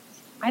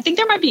 I think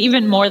there might be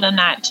even more than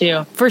that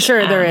too. For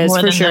sure there is,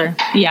 for sure.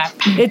 That. Yeah.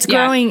 It's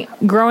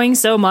growing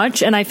so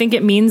much, and I think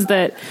it means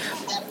that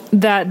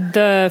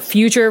the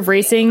future of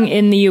racing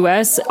in the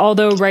US,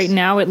 although right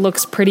now it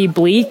looks pretty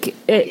bleak,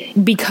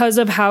 because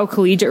of how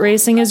collegiate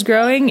racing is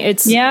growing,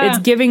 it's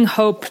giving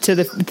hope to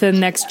the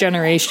next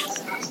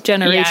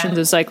generations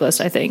of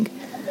cyclists, I think.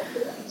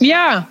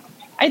 Yeah.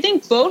 I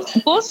think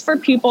both for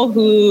people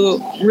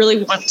who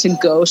really want to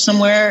go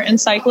somewhere in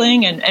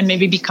cycling and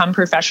maybe become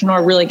professional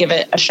or really give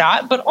it a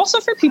shot, but also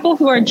for people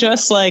who are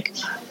just like,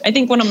 I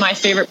think one of my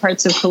favorite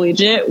parts of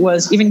collegiate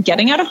was even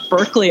getting out of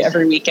Berkeley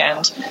every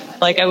weekend.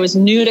 Like I was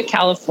new to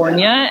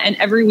California and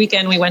every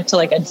weekend we went to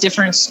like a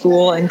different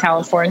school in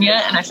California.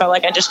 And I felt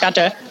like I just got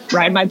to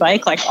ride my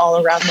bike like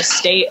all around the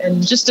state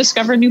and just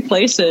discover new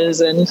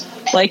places. And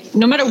like,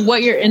 no matter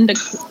what you're into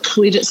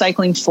collegiate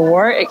cycling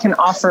for, it can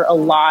offer a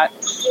lot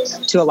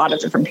to a lot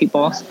of different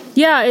people.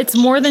 Yeah. It's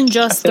more than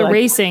just the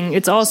racing.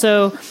 It's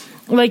also,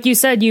 like you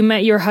said, you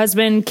met your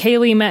husband,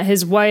 Kaylee met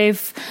his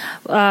wife.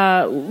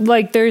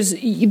 Like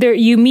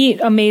you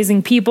meet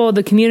amazing people.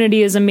 The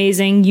community is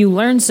amazing. You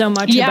learn so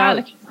much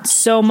about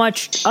so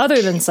much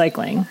other than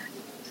cycling.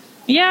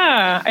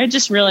 Yeah. I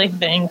just really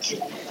think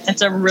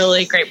it's a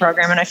really great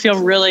program. And I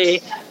feel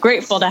really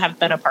grateful to have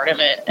been a part of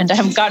it and to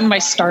have gotten my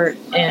start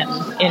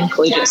in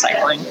collegiate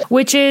cycling.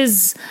 Which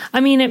is, I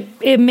mean,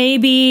 it may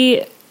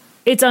be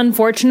it's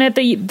unfortunate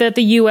that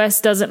the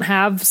U.S. doesn't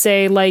have,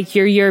 say, like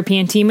your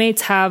European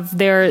teammates have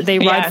they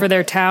ride for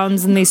their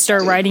towns and they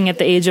start riding at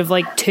the age of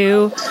like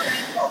 2,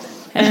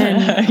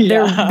 and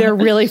they're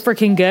really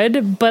freaking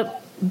good.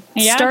 But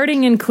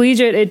starting in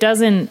collegiate, it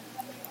doesn't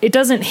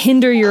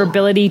hinder your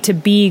ability to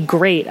be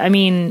great. I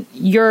mean,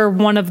 you're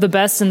one of the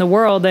best in the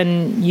world,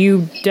 and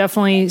you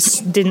definitely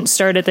didn't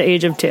start at the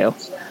age of 2.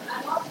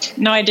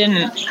 No, I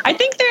didn't. I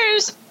think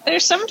there's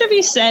something to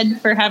be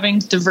said for having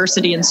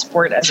diversity in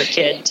sport as a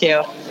kid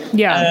too.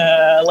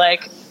 Yeah.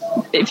 Like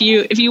if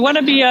you want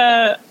to be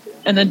an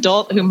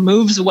adult who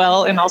moves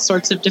well in all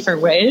sorts of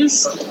different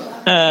ways,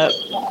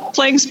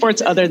 playing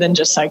sports other than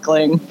just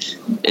cycling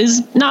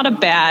is not a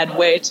bad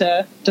way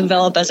to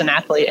develop as an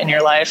athlete in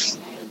your life.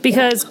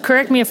 Because,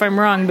 correct me if I'm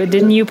wrong, but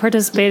didn't you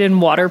participate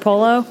in water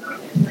polo?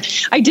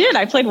 I did.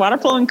 I played water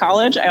polo in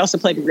college. I also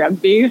played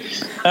rugby,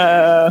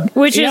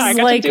 which is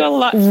like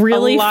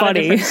really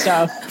funny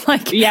stuff.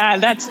 Like,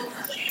 I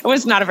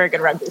was not a very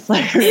good rugby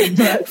player.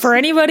 But, for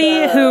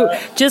anybody who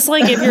just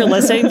like, if you're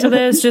listening to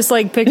this, just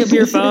like pick up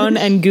your phone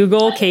and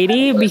Google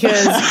Katie,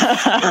 because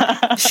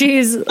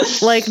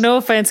she's like, no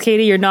offense,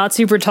 Katie, you're not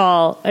super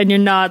tall and you're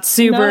not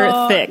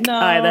super thick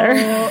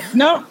either.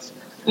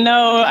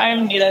 No,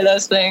 I'm neither of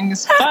those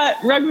things. But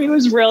rugby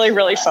was really,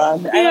 really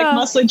fun. Yeah. I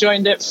mostly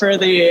joined it for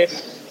the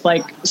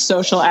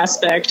social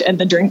aspect and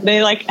the drink.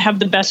 They have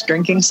the best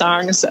drinking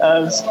songs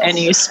of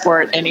any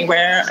sport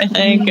anywhere, I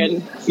think.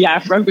 And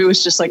rugby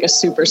was just a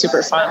super,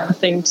 super fun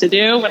thing to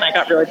do when I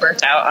got really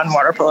burnt out on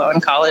water polo in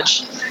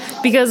college.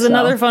 Because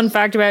another fun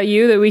fact about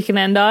you that we can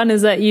end on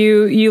is that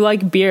you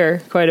like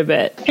beer quite a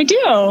bit. I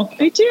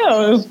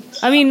do.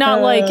 I mean,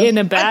 not in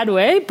a bad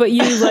way, but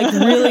you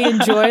really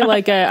enjoy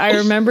I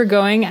remember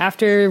going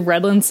after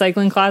Redlands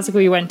Cycling Classic,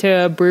 we went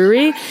to a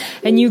brewery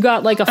and you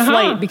got a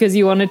flight because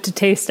you wanted to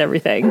taste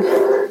everything.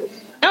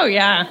 Oh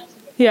yeah.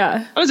 Yeah.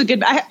 That was a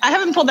good, I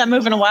haven't pulled that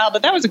move in a while,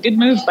 but that was a good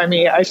move by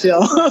me, I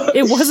feel.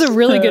 It was a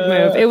really good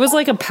move. It was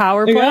a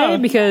power play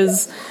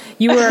because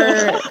you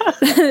were,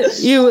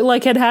 you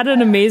had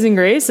an amazing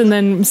race and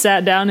then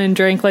sat down and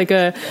drank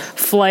a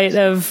flight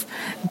of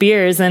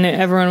beers and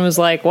everyone was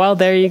like, well,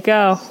 there you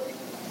go.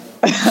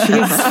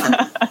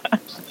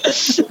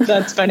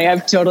 That's funny.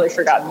 I've totally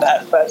forgotten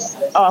that, but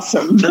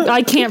awesome.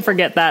 I can't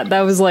forget that.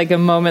 That was a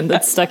moment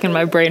that stuck in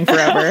my brain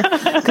forever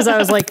because I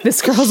was like,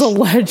 this girl's a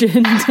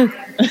legend.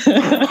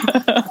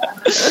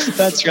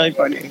 That's really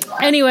funny.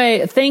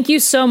 Anyway, thank you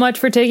so much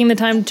for taking the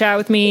time to chat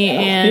with me,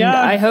 and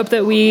I hope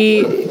that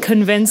we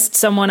convinced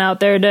someone out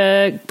there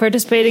to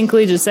participate in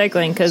collegiate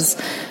cycling because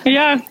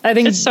I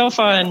think it's so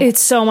fun.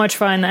 It's so much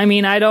fun. I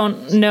mean, I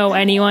don't know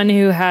anyone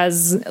who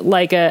has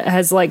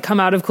come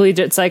out of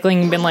collegiate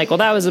cycling and been like, well,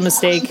 that was a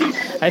mistake.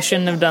 I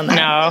shouldn't have done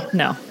that.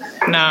 No.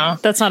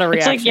 That's not a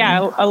reaction.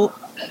 It's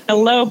a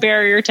low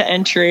barrier to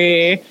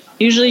entry.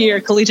 Usually your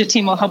collegiate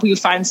team will help you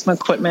find some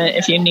equipment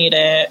if you need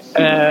it.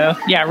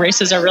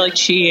 Races are really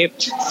cheap.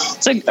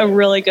 It's a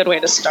really good way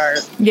to start.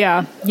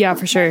 Yeah,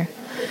 for sure.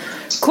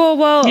 Cool.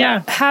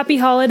 Well, happy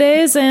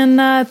holidays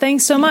and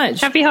thanks so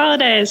much. Happy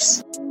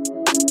holidays.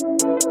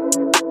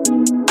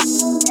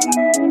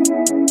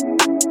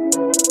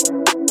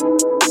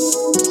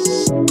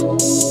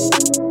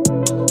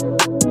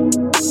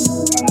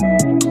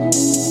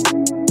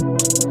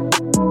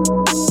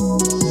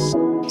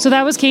 So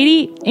that was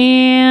Katie,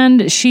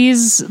 and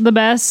she's the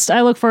best.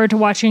 I look forward to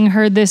watching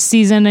her this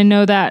season. I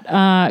know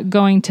that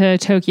going to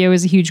Tokyo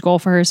is a huge goal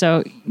for her,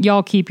 so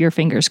y'all keep your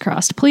fingers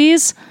crossed,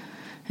 please.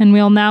 And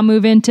we'll now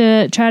move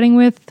into chatting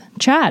with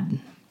Chad.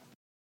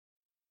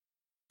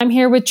 I'm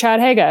here with Chad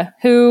Haga,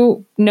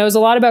 who knows a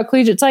lot about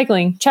collegiate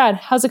cycling. Chad,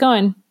 how's it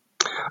going?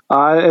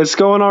 It's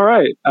going all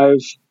right.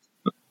 I've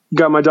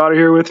got my daughter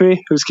here with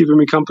me, who's keeping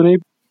me company.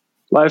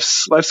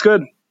 Life's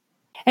good.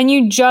 And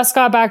you just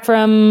got back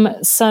from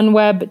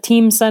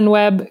Team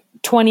Sunweb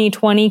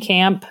 2020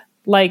 camp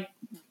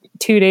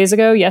 2 days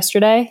ago,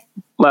 yesterday?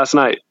 Last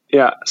night,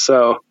 yeah.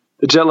 So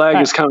the jet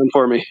lag is coming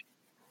for me.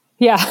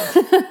 Yeah,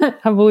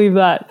 I believe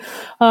that.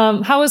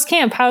 How was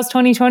camp? How's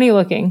 2020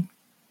 looking?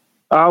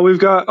 We've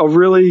got a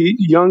really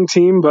young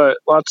team, but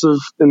lots of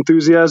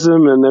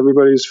enthusiasm and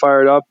everybody's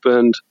fired up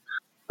and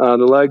the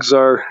legs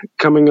are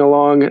coming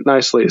along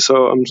nicely.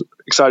 So I'm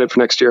excited for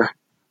next year.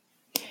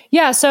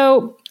 Yeah,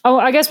 so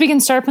I guess we can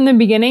start from the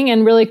beginning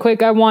and really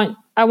quick. I want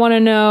to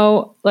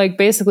know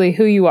basically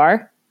who you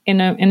are in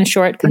a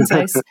short,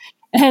 concise,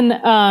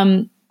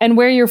 and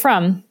where you're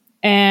from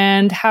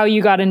and how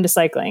you got into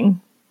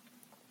cycling.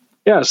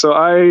 Yeah, so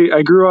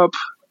I grew up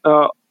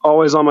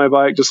always on my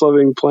bike, just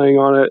loving playing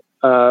on it,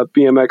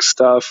 BMX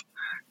stuff,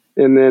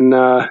 and then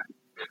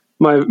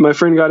my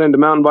friend got into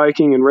mountain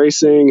biking and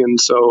racing, and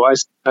so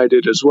I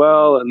did as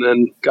well, and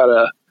then got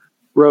a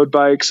road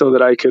bike so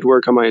that I could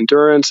work on my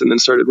endurance, and then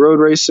started road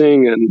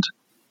racing. And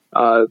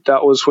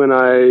that was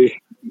when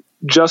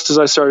just as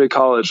I started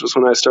college was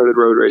when I started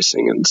road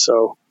racing. And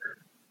so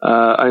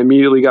I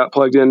immediately got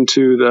plugged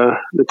into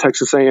the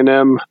Texas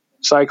A&M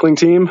cycling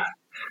team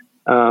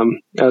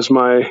as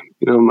my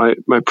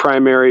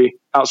primary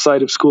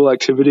outside of school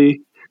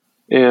activity,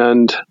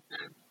 and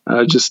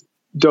just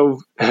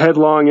dove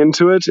headlong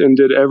into it and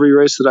did every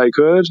race that I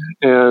could,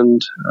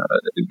 and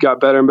got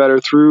better and better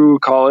through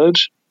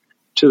college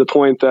to the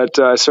point that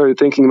I started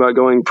thinking about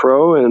going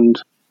pro.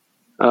 And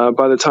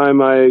by the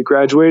time I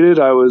graduated,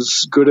 I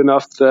was good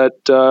enough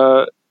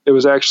that it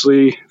was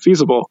actually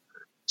feasible.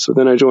 So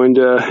then I joined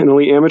an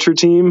elite amateur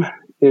team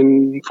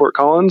in Fort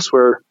Collins,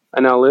 where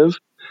I now live,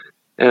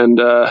 and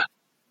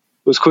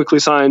was quickly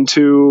signed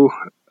to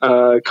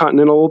a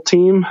Continental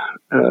team.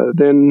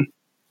 Then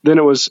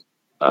it was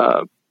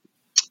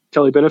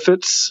Kelly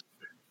Benefits.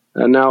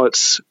 Now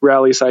it's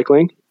Rally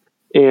Cycling,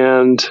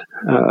 and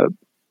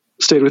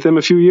stayed with them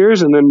a few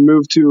years, and then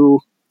moved to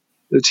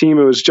the team.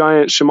 It was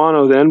Giant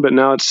Shimano then, but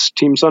now it's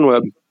Team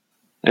Sunweb,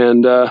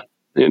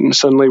 and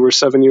suddenly we're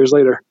 7 years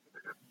later.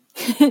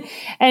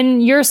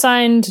 And you're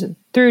signed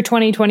through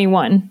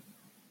 2021.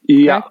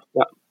 Yeah. Correct?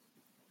 Yeah.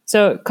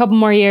 So a couple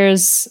more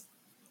years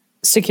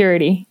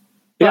security.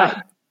 Yeah.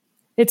 But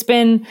it's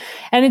been,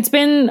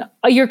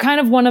 you're kind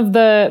of one of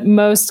the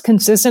most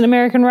consistent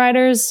American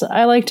riders,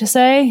 I like to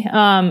say.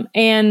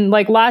 And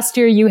like last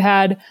year you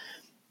had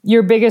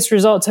your biggest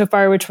result so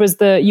far, which was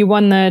you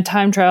won the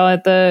time trial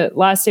at the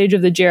last stage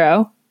of the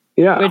Giro.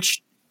 Yeah.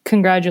 Which,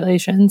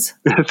 congratulations.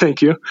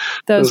 Thank you.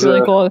 That was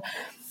really cool.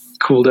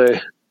 Cool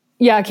day.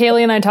 Yeah.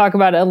 Kaylee and I talk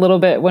about it a little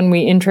bit when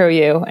we intro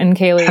you, and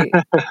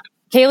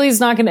Kaylee's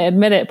not going to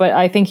admit it, but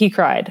I think he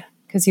cried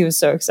because he was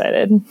so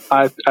excited.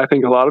 I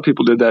think a lot of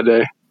people did that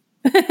day.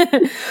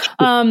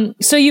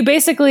 So you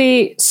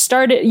basically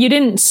you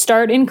didn't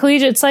start in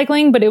collegiate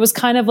cycling, but it was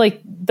kind of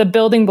like the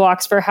building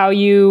blocks for how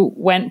you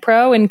went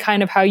pro and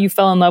kind of how you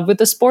fell in love with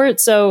the sport.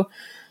 So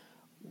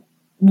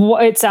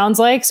it sounds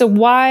like, so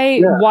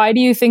why do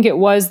you think it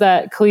was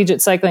that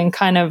collegiate cycling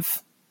kind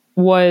of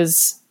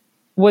was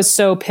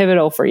so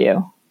pivotal for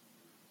you?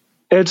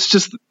 It's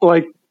just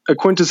like a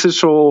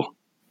quintessential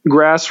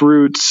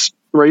grassroots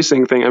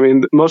racing thing. I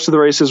mean, most of the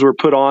races were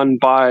put on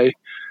by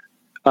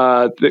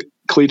the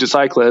collegiate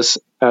cyclists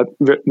at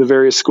the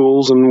various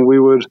schools, and we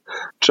would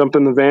jump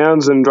in the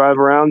vans and drive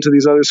around to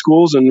these other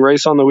schools and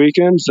race on the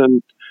weekends.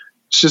 And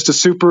it's just a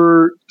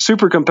super,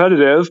 super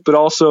competitive, but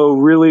also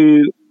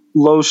really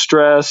low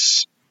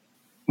stress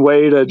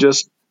way to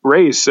just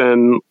race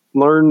and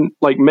learn,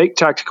 like make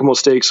tactical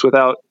mistakes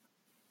without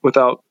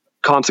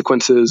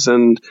consequences.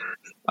 And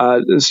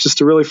it's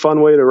just a really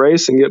fun way to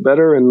race and get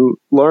better and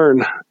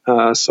learn.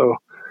 So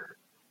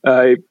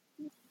I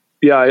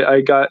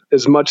got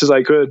as much as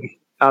I could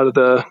out of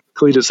the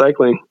collegiate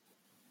cycling.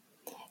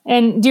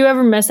 And do you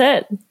ever miss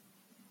it?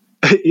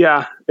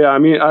 Yeah. I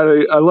mean,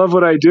 I love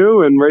what I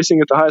do and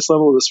racing at the highest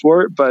level of the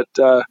sport, but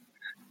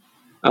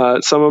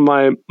some of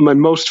my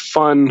most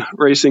fun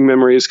racing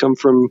memories come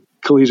from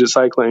collegiate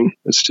cycling.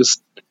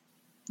 It's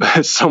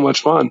so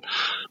much fun.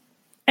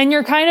 And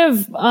you're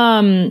kind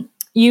of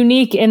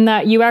unique in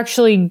that you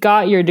actually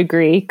got your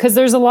degree, because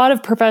there's a lot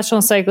of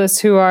professional cyclists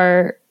who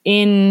are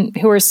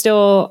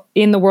still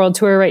in the world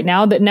tour right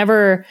now that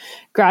never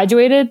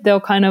graduated.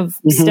 They'll kind of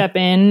step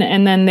in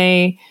and then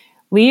they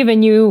leave,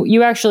 and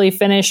you actually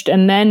finished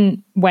and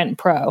then went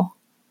pro.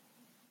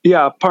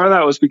 Yeah, part of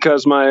that was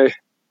because my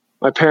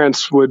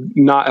parents would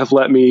not have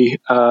let me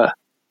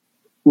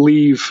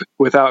leave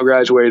without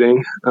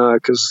graduating,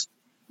 because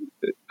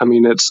I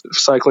mean,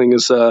 cycling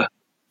is a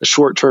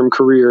short-term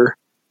career,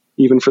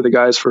 even for the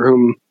guys for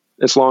whom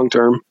it's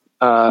long-term.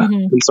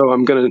 And so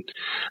I'm gonna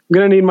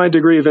need my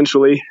degree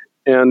eventually,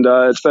 and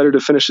it's better to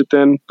finish it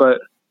then. But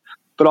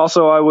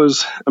also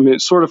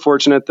it's sort of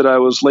fortunate that I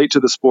was late to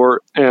the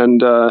sport, and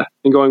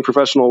going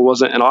professional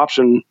wasn't an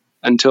option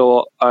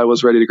until I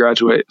was ready to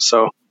graduate.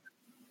 So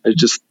I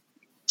just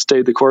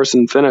stayed the course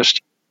and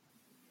finished.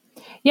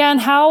 Yeah.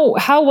 And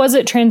how was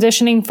it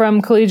transitioning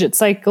from collegiate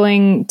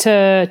cycling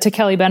to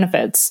Kelly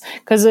Benefits?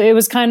 Because it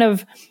was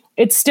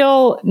it's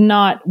still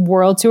not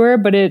world tour,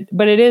 but it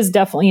is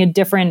definitely a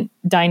different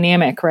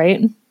dynamic,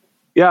 right?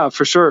 Yeah,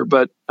 for sure.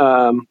 But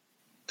I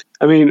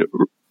mean,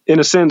 in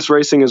a sense,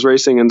 racing is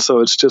racing, and so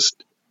it's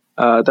just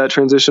that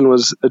transition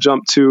was a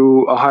jump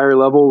to a higher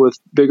level with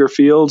bigger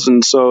fields,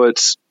 and so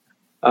it's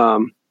I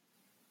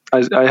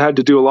had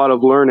to do a lot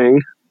of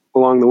learning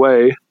along the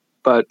way,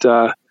 but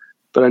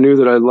I knew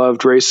that I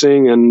loved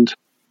racing, and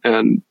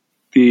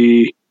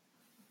the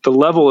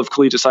level of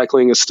collegiate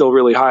cycling is still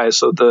really high,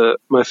 so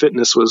my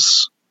fitness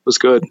was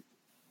good.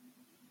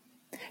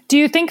 Do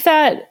you think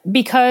that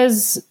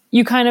because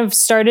you kind of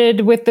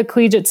started with the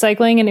collegiate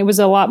cycling and it was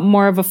a lot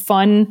more of a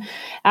fun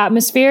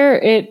atmosphere,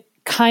 it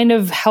kind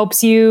of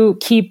helps you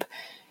keep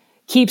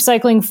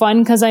cycling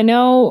fun? Because I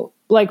know,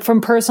 like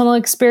from personal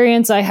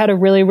experience, I had a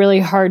really, really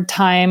hard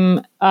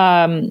time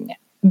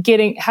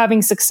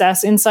having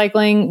success in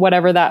cycling,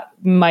 whatever that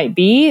might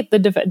be. The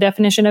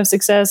definition of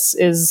success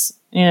is,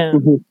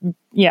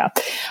 yeah.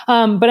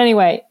 But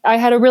anyway, I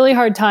had a really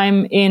hard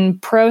time in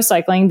pro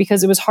cycling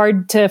because it was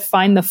hard to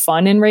find the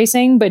fun in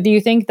racing. But do you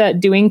think that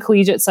doing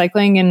collegiate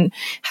cycling and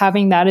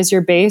having that as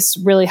your base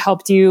really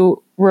helped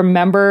you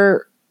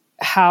remember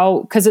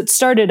because it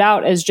started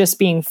out as just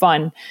being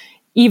fun,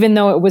 even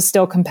though it was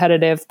still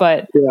competitive,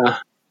 but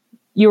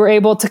you were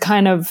able to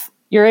kind of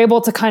you're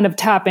able to kind of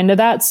tap into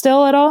that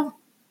still at all?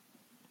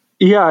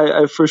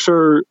 Yeah, I for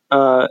sure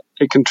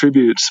it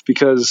contributes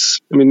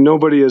because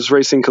nobody is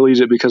racing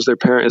collegiate because their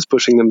parent is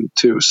pushing them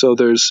to. So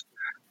there's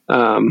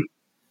no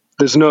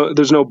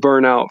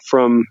burnout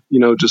from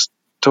just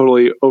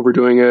totally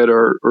overdoing it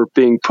or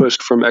being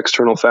pushed from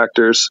external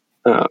factors.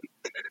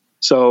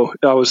 So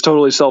I was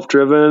totally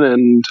self-driven,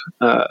 and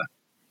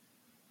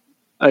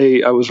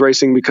I was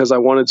racing because I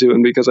wanted to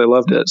and because I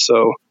loved it.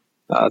 So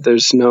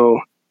there's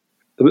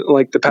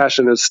the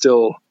passion is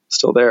still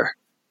there.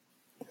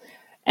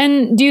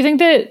 And do you think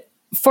that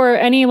for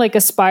any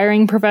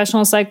aspiring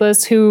professional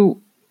cyclists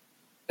who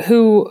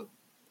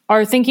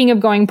are thinking of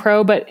going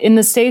pro, but in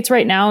the States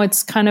right now,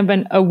 it's kind of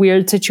a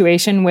weird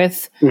situation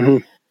with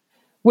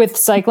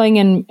cycling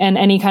and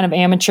any kind of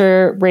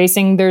amateur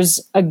racing, there's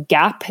a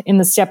gap in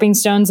the stepping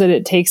stones that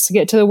it takes to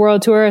get to the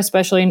World Tour,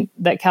 especially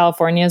that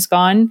California is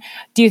gone.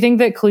 Do you think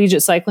that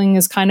collegiate cycling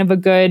is kind of a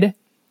good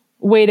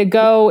way to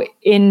go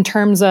in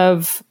terms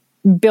of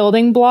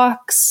building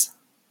blocks?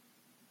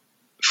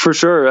 For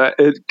sure.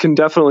 It can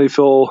definitely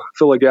fill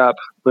a gap.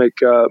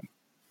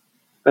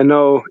 I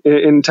know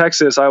in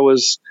Texas, I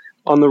was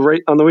on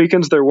the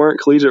weekends, there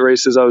weren't collegiate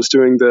races. I was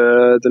doing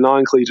the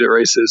non-collegiate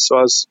races. So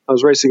I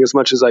was racing as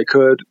much as I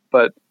could,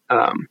 but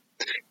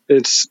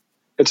it's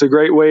a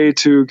great way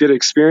to get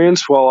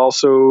experience while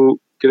also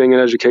getting an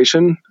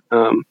education.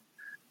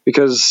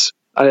 Because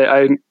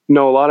I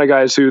know a lot of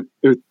guys who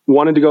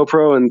wanted to go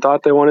pro and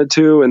thought they wanted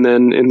to, and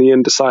then in the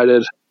end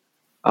decided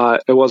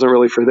it wasn't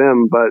really for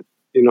them, but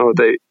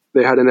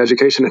they had an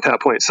education at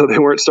that point, so they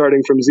weren't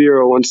starting from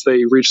zero once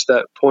they reached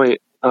that point.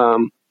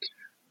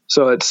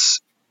 So it's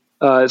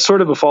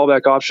sort of a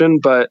fallback option,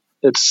 but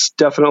it's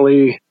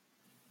definitely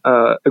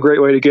a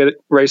great way to get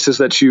races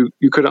that you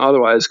couldn't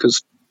otherwise,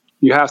 because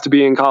you have to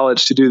be in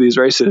college to do these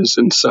races.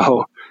 And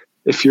so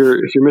if you're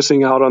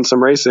missing out on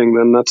some racing,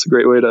 then that's a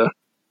great way to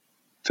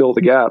fill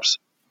the gaps.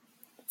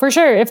 For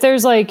sure. If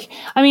there's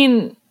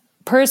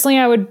personally,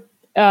 I would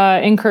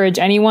encourage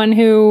anyone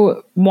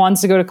who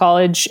wants to go to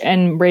college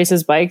and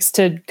races bikes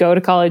to go to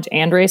college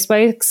and race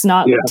bikes,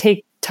 not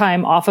take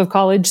time off of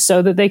college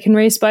so that they can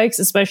race bikes,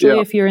 especially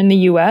if you're in the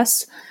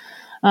US.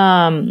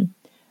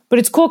 But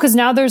it's cool because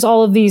now there's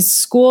all of these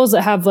schools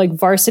that have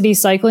varsity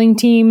cycling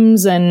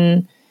teams,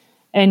 and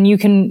you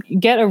can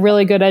get a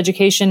really good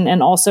education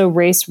and also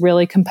race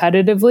really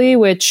competitively,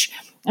 which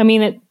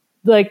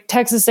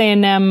Texas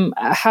A&M,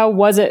 how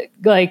was it?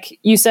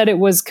 You said it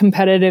was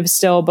competitive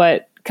still,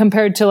 but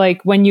compared to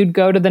when you'd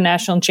go to the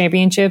national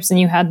championships and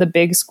you had the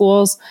big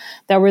schools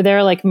that were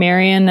there, like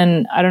Marion,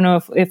 and I don't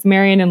know if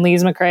Marion and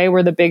Lees McRae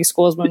were the big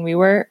schools when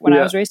I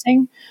was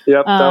racing.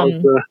 Yep, that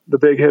was the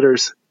big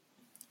hitters.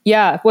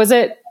 Yeah. Was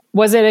it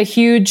a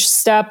huge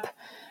step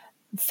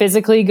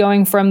physically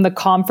going from the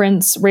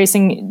conference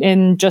racing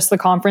in just the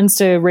conference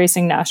to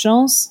racing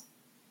nationals?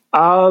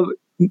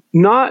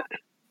 Not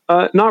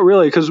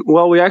really. Because,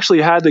 we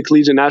actually had the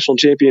collegiate national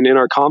champion in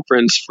our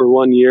conference for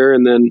 1 year.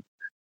 And then,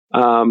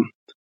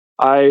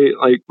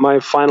 my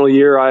final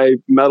year, I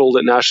medaled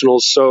at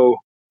nationals. So,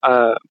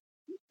 it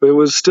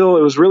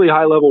was really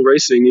high level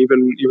racing,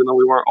 even though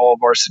we weren't all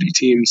varsity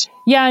teams.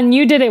 Yeah. And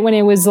you did it when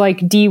it was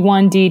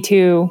D1,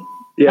 D2.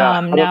 Yeah.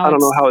 I don't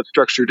know how it's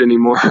structured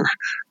anymore.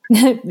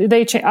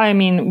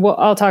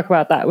 I'll talk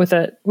about that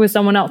with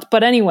someone else.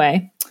 But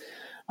anyway,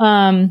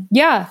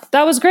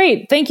 that was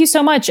great. Thank you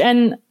so much.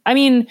 And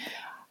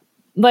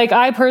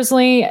I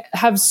personally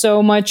have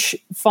so much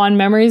fond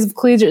memories of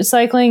collegiate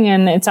cycling,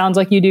 and it sounds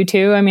like you do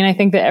too. I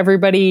think that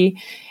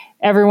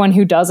everyone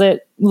who does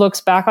it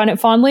looks back on it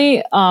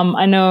fondly.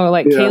 I know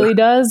Kaylee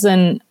does.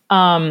 And,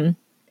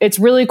 it's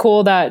really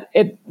cool that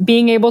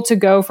being able to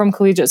go from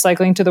collegiate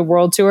cycling to the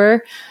World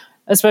Tour,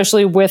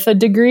 especially with a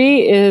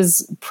degree,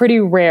 is pretty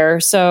rare.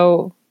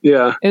 So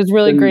it was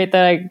really great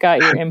that I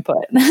got your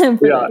input. And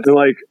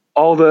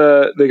all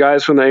the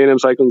guys from the A&M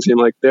cycling team,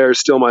 they're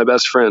still my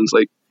best friends.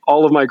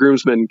 All of my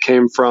groomsmen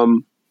came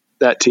from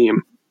that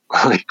team.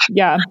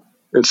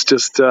 It's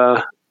just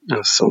it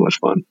was so much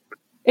fun.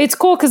 It's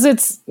cool because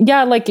it's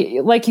like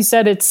you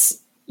said,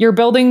 you're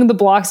building the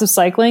blocks of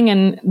cycling,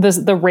 and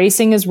the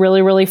racing is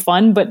really, really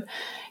fun, but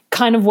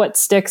kind of what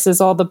sticks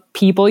is all the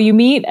people you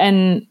meet.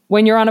 And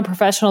when you're on a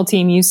professional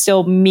team, you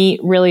still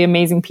meet really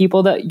amazing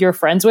people that you're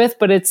friends with,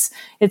 but it's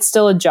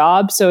still a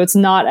job. So it's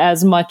not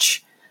as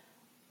much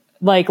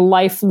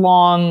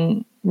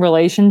lifelong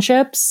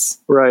relationships.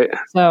 Right.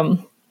 So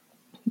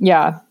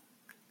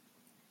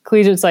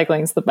collegiate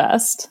cycling is the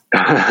best.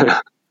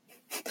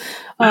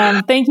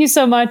 Thank you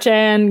so much,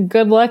 and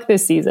good luck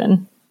this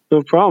season.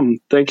 No problem.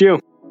 Thank you.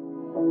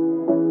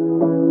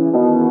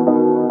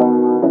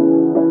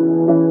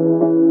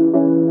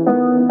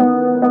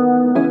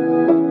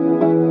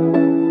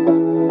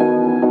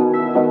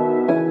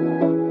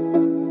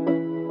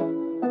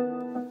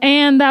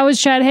 And that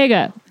was Chad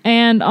Haga.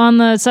 And on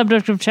the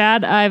subject of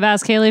Chad, I've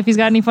asked Kaylee if he's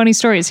got any funny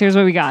stories. Here's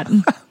what we got.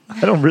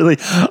 I don't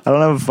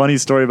have a funny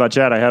story about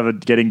Chad. I have a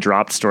getting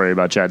dropped story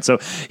about Chad. So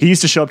he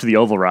used to show up to the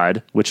Oval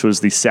Ride, which was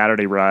the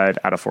Saturday ride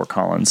out of Fort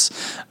Collins.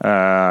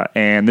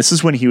 And this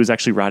is when he was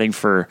actually riding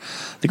for,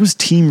 I think it was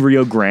Team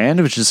Rio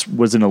Grande, which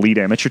was an elite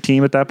amateur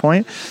team at that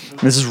point. And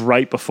this is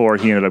right before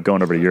he ended up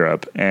going over to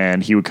Europe.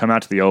 And he would come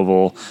out to the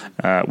Oval,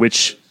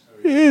 which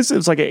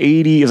it's like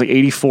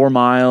 84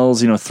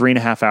 miles,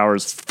 3.5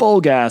 hours,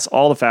 full gas,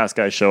 all the fast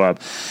guys show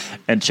up.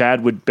 And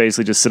Chad would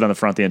basically just sit on the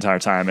front the entire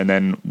time. And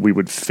then we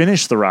would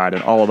finish the ride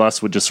and all of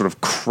us would just sort of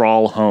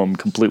crawl home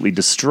completely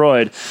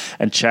destroyed.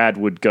 And Chad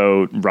would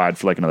go ride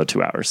for like another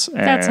 2 hours.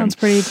 And That sounds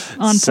pretty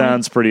on point.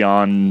 Sounds pretty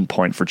on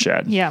point for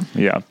Chad. Yeah.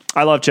 Yeah.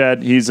 I love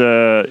Chad.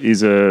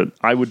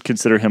 I would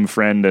consider him a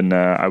friend. And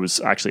I was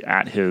actually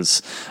at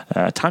his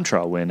time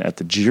trial win at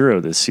the Giro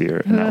this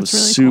year. And that was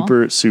really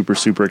super, super,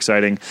 super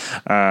exciting.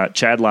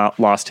 Chad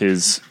lost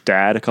his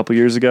dad a couple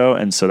years ago,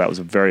 and so that was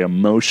a very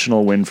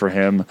emotional win for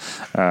him.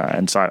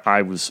 And so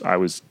I was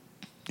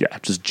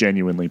just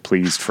genuinely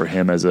pleased for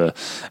him as a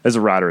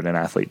rider and an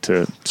athlete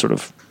to sort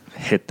of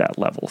hit that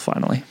level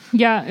finally.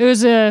 Yeah, it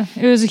was a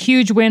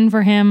huge win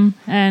for him,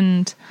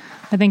 and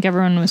I think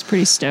everyone was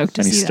pretty stoked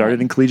to see that. And he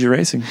started in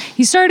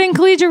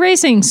collegiate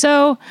racing.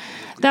 So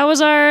that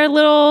was our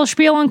little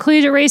spiel on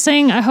collegiate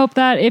racing. I hope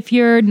that if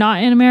you're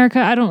not in America,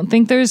 I don't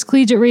think there's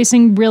collegiate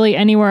racing really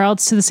anywhere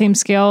else to the same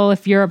scale.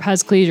 If Europe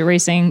has collegiate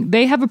racing,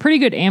 they have a pretty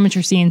good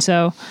amateur scene.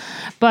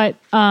 But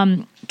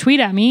tweet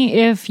at me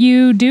if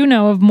you do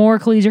know of more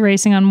collegiate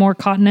racing on more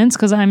continents,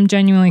 because I'm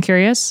genuinely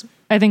curious.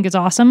 I think it's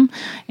awesome.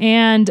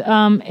 And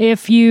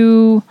if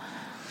you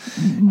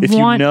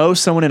know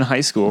someone in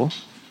high school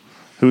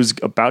who's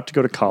about to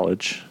go to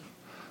college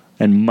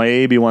and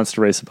maybe wants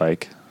to race a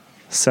bike,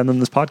 send them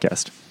this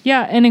podcast.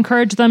 Yeah, and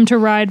encourage them to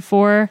ride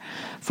for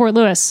Fort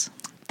Lewis.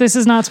 This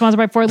is not sponsored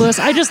by Fort Lewis.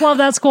 I just love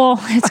that school.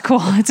 It's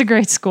cool. It's a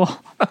great school.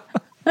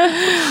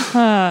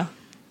 That's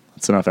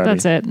enough, Abby.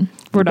 That's it.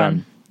 We're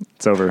done.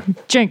 It's over.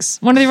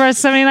 Jinx. 1 of the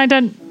 79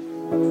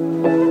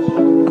 done.